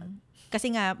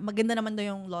 Kasi nga, maganda naman daw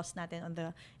yung laws natin on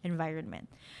the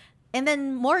environment. And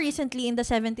then, more recently, in the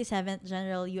 77th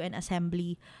General UN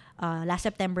Assembly, last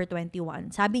September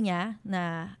 21, sabi niya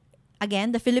na,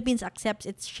 again, the Philippines accepts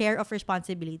its share of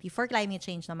responsibility for climate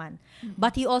change naman.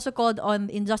 But he also called on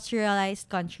industrialized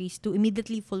countries to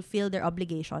immediately fulfill their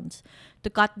obligations to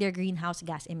cut their greenhouse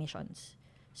gas emissions.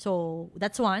 So,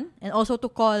 that's one. And also to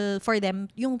call for them,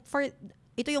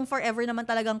 ito yung forever naman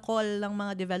talagang call ng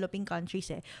mga developing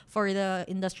countries for the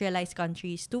industrialized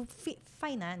countries to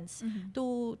finance,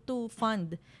 to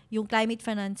fund yung climate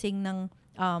financing ng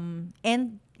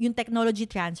and yung technology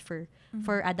transfer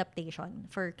for adaptation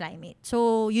for climate.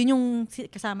 So, yun yung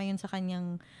kasama yun sa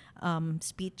kanyang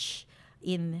speech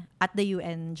at the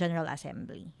UN General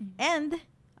Assembly. And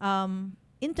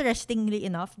interestingly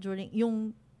enough,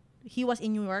 he was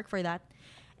in New York for that,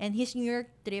 and his New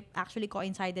York trip actually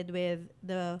coincided with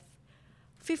the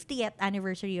 50th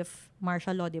anniversary of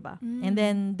martial law, diba? And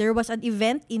then there was an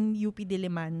event in UP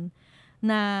Diliman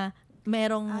na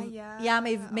merong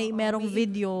merong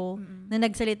video na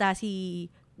nagsalita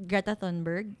si Greta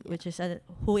Thunberg, which is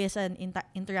who is an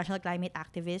international climate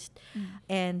activist.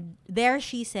 And there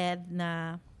she said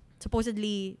na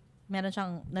supposedly meron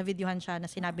siyang na-videohan siya na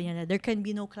sinabi niya na there can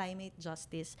be no climate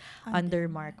justice under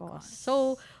Marcos.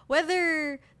 So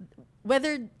whether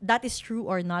that is true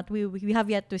or not, we have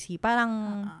yet to see.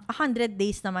 Parang 100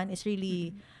 days naman is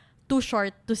really too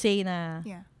short to say na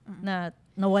na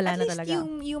nawala na talaga. At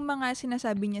least yung mga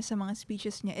sinasabi niya sa mga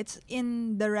speeches niya, it's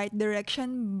in the right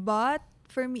direction, but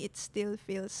for me, it still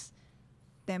feels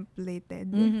templated.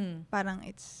 Parang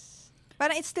it's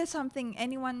still something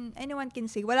anyone can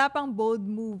say. Wala pang bold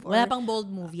move. Wala pang bold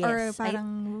move, yes. Or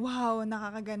parang, wow,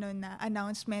 nakakaganon na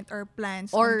announcement or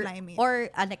plans on climate.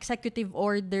 Or an executive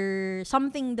order,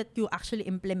 something that you actually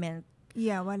implement.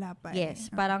 Yeah, wala pa.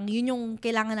 Yes, parang yun yung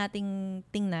kailangan nating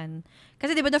tingnan.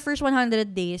 Kasi diba the first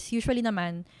 100 days, usually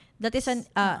naman, that is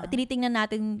tinitingnan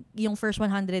natin yung first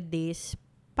 100 days,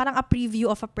 parang a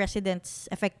preview of a president's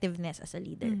effectiveness as a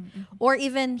leader or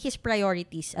even his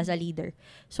priorities as a leader.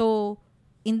 So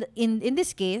in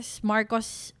this case,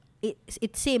 Marcos,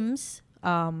 it seems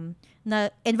na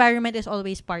environment is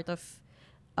always part of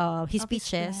his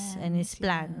speeches and his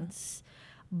plans.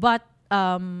 But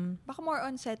baka more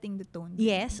on setting the tone.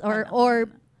 Yes,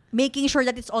 or making sure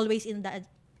that it's always in the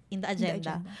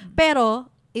agenda.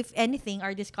 Pero if anything,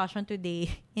 our discussion today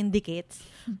indicates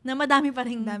na madami pa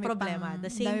ring problema.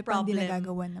 The same problem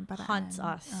haunts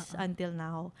us until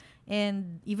now.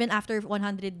 And even after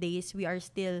 100 days, we are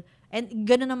still, and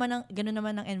ganun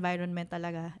naman ng environment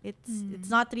talaga.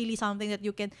 It's not really something that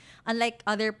you can, unlike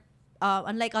other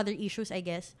issues, I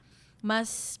guess,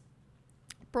 mas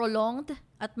prolonged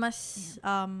at mas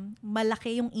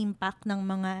malaki yung impact ng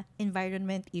mga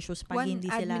environment issues pag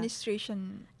hindi sila. One administration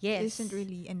isn't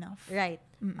really enough. Right.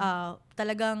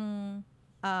 Talagang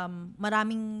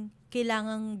maraming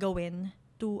kailangang gawin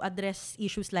to address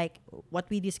issues like what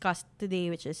we discussed today,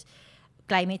 which is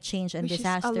climate change and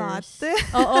disasters.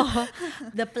 Is a lot.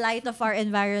 The plight of our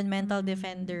environmental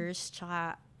defenders,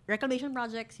 tsaka reclamation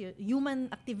projects, human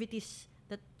activities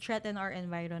that threaten our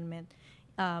environment.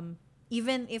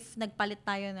 Even if nagpalit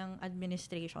tayo ng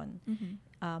administration,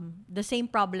 the same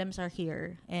problems are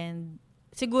here. And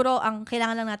siguro, ang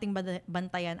kailangan lang nating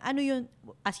bantayan, ano yun,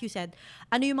 as you said,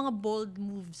 ano yung mga bold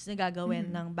moves na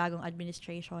gagawin ng bagong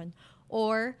administration?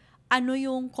 Or ano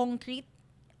yung concrete,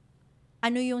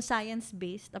 ano yung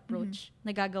science-based approach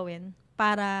na gagawin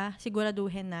para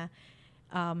siguraduhin na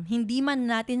hindi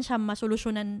man natin siya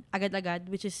masolusyonan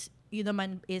agad-agad, which is, yun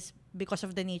naman is because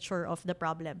of the nature of the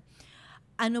problem.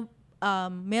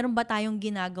 Meron ba tayong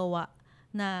ginagawa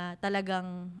na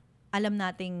talagang alam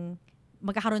nating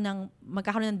magkakaroon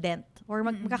ng dent or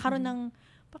magkakaroon ng,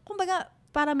 kumbaga,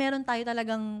 para meron tayo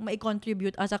talagang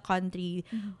mai-contribute as a country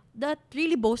that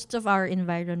really boasts of our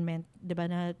environment, diba?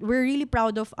 Na we're really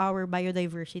proud of our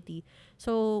biodiversity.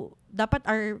 So, dapat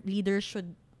our leaders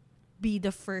should be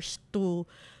the first to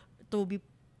be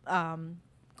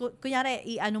kunyari,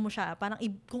 i-ano mo siya, parang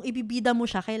kung ibibida mo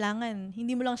siya, kailangan,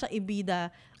 hindi mo lang siya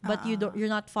ibida, but you're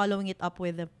not following it up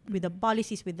with the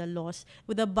policies, with the laws,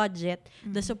 with the budget,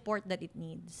 the support that it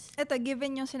needs. Ito,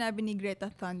 given yung sinabi ni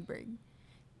Greta Thunberg,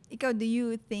 ikaw, do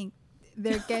you think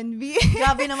there can be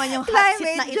grabe naman yung hot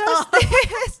seat na ito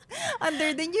justice under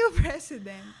the new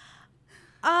president?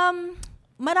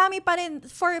 Marami pa rin,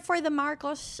 for the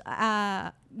Marcos,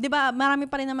 di ba, marami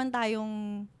pa rin naman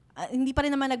tayong hindi pa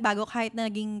rin naman nagbago kahit na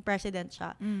naging president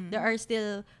siya. There are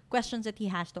still questions that he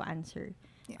has to answer.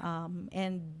 Yeah.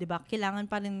 And 'di ba, kailangan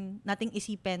pa rin nating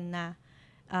isipin na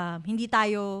hindi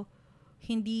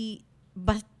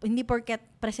hindi porket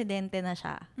presidente na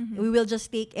siya. We will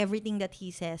just take everything that he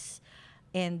says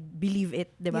and believe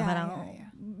it, 'di ba? Yeah, Parang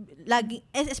yeah. lagi,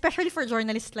 especially for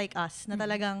journalists like us, na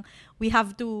talagang we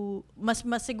have to mas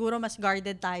siguro mas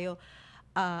guarded tayo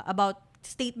about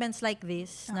statements like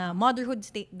this na motherhood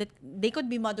that they could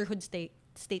be motherhood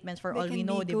statements for all we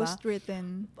know, They di can be ba? ghostwritten.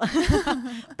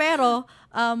 Pero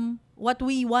what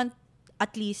we want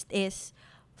at least is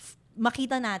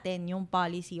makita natin yung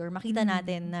policy or makita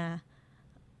natin na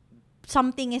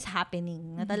something is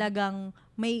happening, na talagang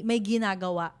may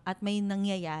ginagawa at may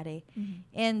nangyayari.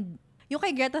 And yung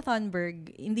kay Greta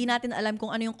Thunberg, hindi natin alam kung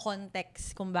ano yung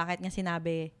context kung bakit niya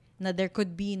sinabi na there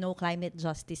could be no climate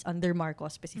justice under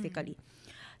Marcos specifically.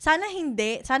 Sana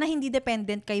hindi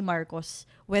dependent kay Marcos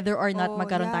whether or not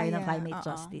magkaroon tayo ng climate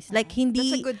justice. Like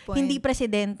That's a good point. hindi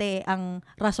presidente ang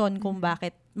rason kung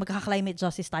bakit magka-climate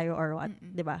justice tayo or what,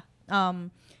 'di ba?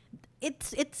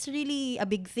 It's really a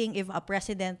big thing if a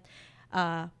president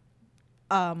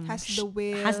Has the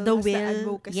will, has the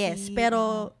advocacy. yes,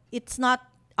 pero it's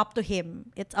not up to him.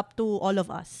 It's up to all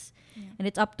of us. Yeah. And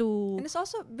it's up to And it's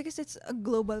also because it's a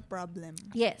global problem.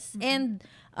 yes. And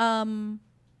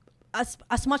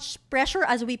as much pressure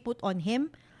as we put on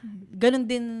him, ganun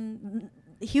din,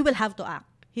 he will have to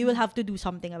act. He will have to do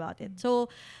something about it. So,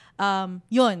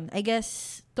 yun, I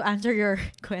guess, to answer your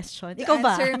question. Ikaw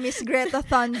ba? Answer Miss Greta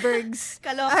Thunberg's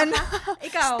Kaloka ka?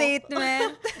 Ikaw?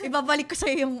 statement. Ibabalik ko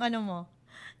sa'yo yung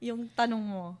yung tanong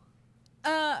mo.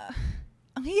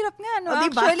 Ang hirap nga, no? O,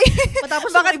 diba? Actually.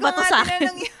 Matapos Bakit yung iba ko to nga sa akin.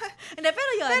 tinanong yun? Hindi,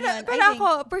 pero yun. Pero I think, ako,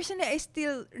 personally, I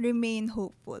still remain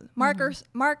hopeful.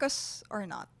 Marcos or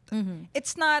not.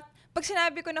 It's not, pag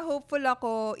sinabi ko na hopeful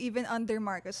ako, even under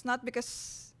Marcos, not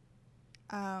because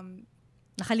I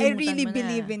nakalimutan really mo na.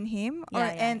 believe in him or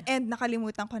Yeah. and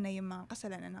nakalimutan ko na yung mga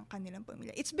kasalanan ng kanilang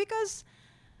pamilya. It's because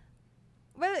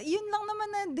yun lang naman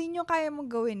na din yung kaya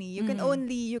mong gawin eh. You can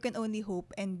only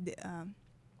hope and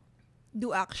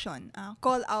do action.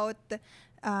 Call out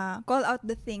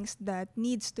the things that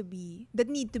need to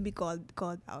be called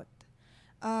out.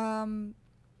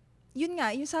 Yun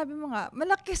nga, yung sabi mo nga,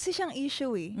 malaki kasi siyang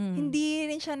issue eh. Hindi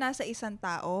rin siya nasa isang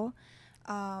tao.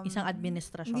 Isang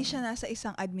administrasyon. Hindi siya nasa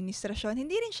isang administrasyon.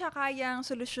 Hindi rin siya kayang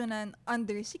solusyonan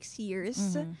under 6 years.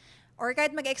 Or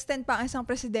kahit mag-extend pa ang isang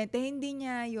presidente, hindi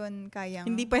niya yun kayang...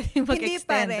 Hindi pwede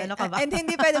mag-extend. Ano ka ba? And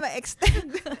hindi pwede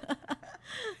mag-extend.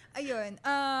 Ayun.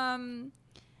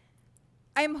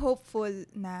 I'm hopeful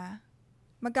na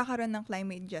magkakaroon ng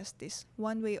climate justice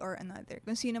one way or another.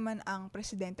 Kung sino man ang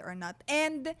presidente or not.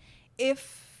 And if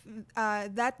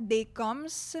that day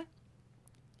comes,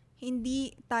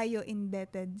 hindi tayo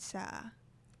indebted sa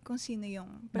kung sino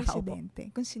yung presidente,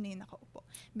 kung sino yung nakaupo.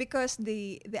 Because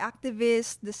the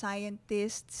activists, the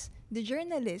scientists, the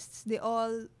journalists,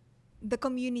 the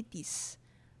communities,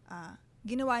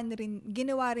 ginawa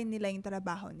rin nila yung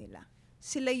trabaho nila.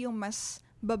 Sila yung mas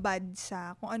babad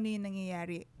sa kung ano yung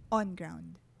nangyayari on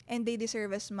ground. And they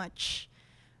deserve as much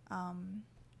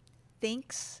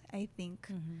thanks, I think,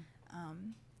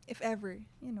 if ever,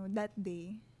 that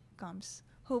day comes.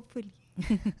 Hopefully.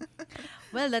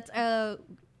 Well, that's a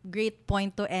great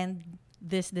point to end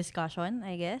this discussion,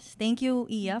 I guess. Thank you,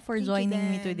 Iya, for joining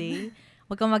me today.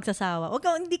 Huwag kang magsasawa.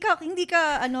 Hindi ka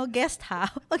guest ha.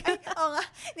 Oo nga.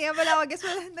 Hindi nga pala ako guest.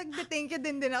 Nag-thank you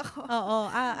din ako. Oo.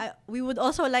 We would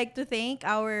also like to thank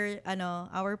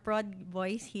our prod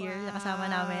boys here na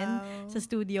kasama namin sa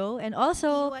studio. And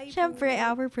also, syempre,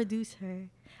 our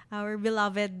producer. Our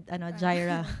beloved,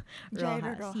 Jaira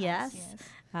Rojas. Yes.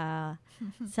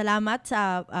 Salamat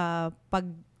sa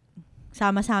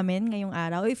pagsama sa amin ngayong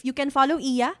araw. If you can follow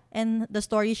Iya and the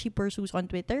story she pursues on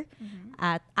Twitter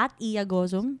at Iya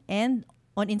Gozum and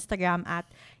on Instagram at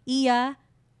Iya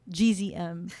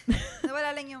GZM. Nawala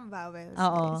lang yung vowels.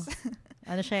 Oo. Guys.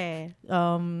 Ano siya eh.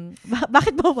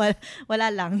 Bakit ba wala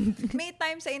lang? May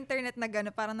time sa internet na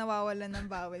gano'n, parang nawawalan ng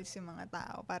vowels yung mga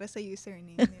tao para sa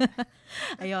username nila.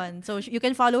 Ayun. So, you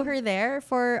can follow her there.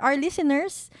 For our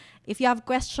listeners, if you have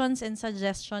questions and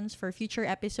suggestions for future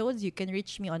episodes, you can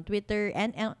reach me on Twitter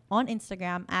and on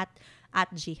Instagram at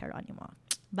Geronimo.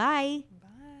 Bye!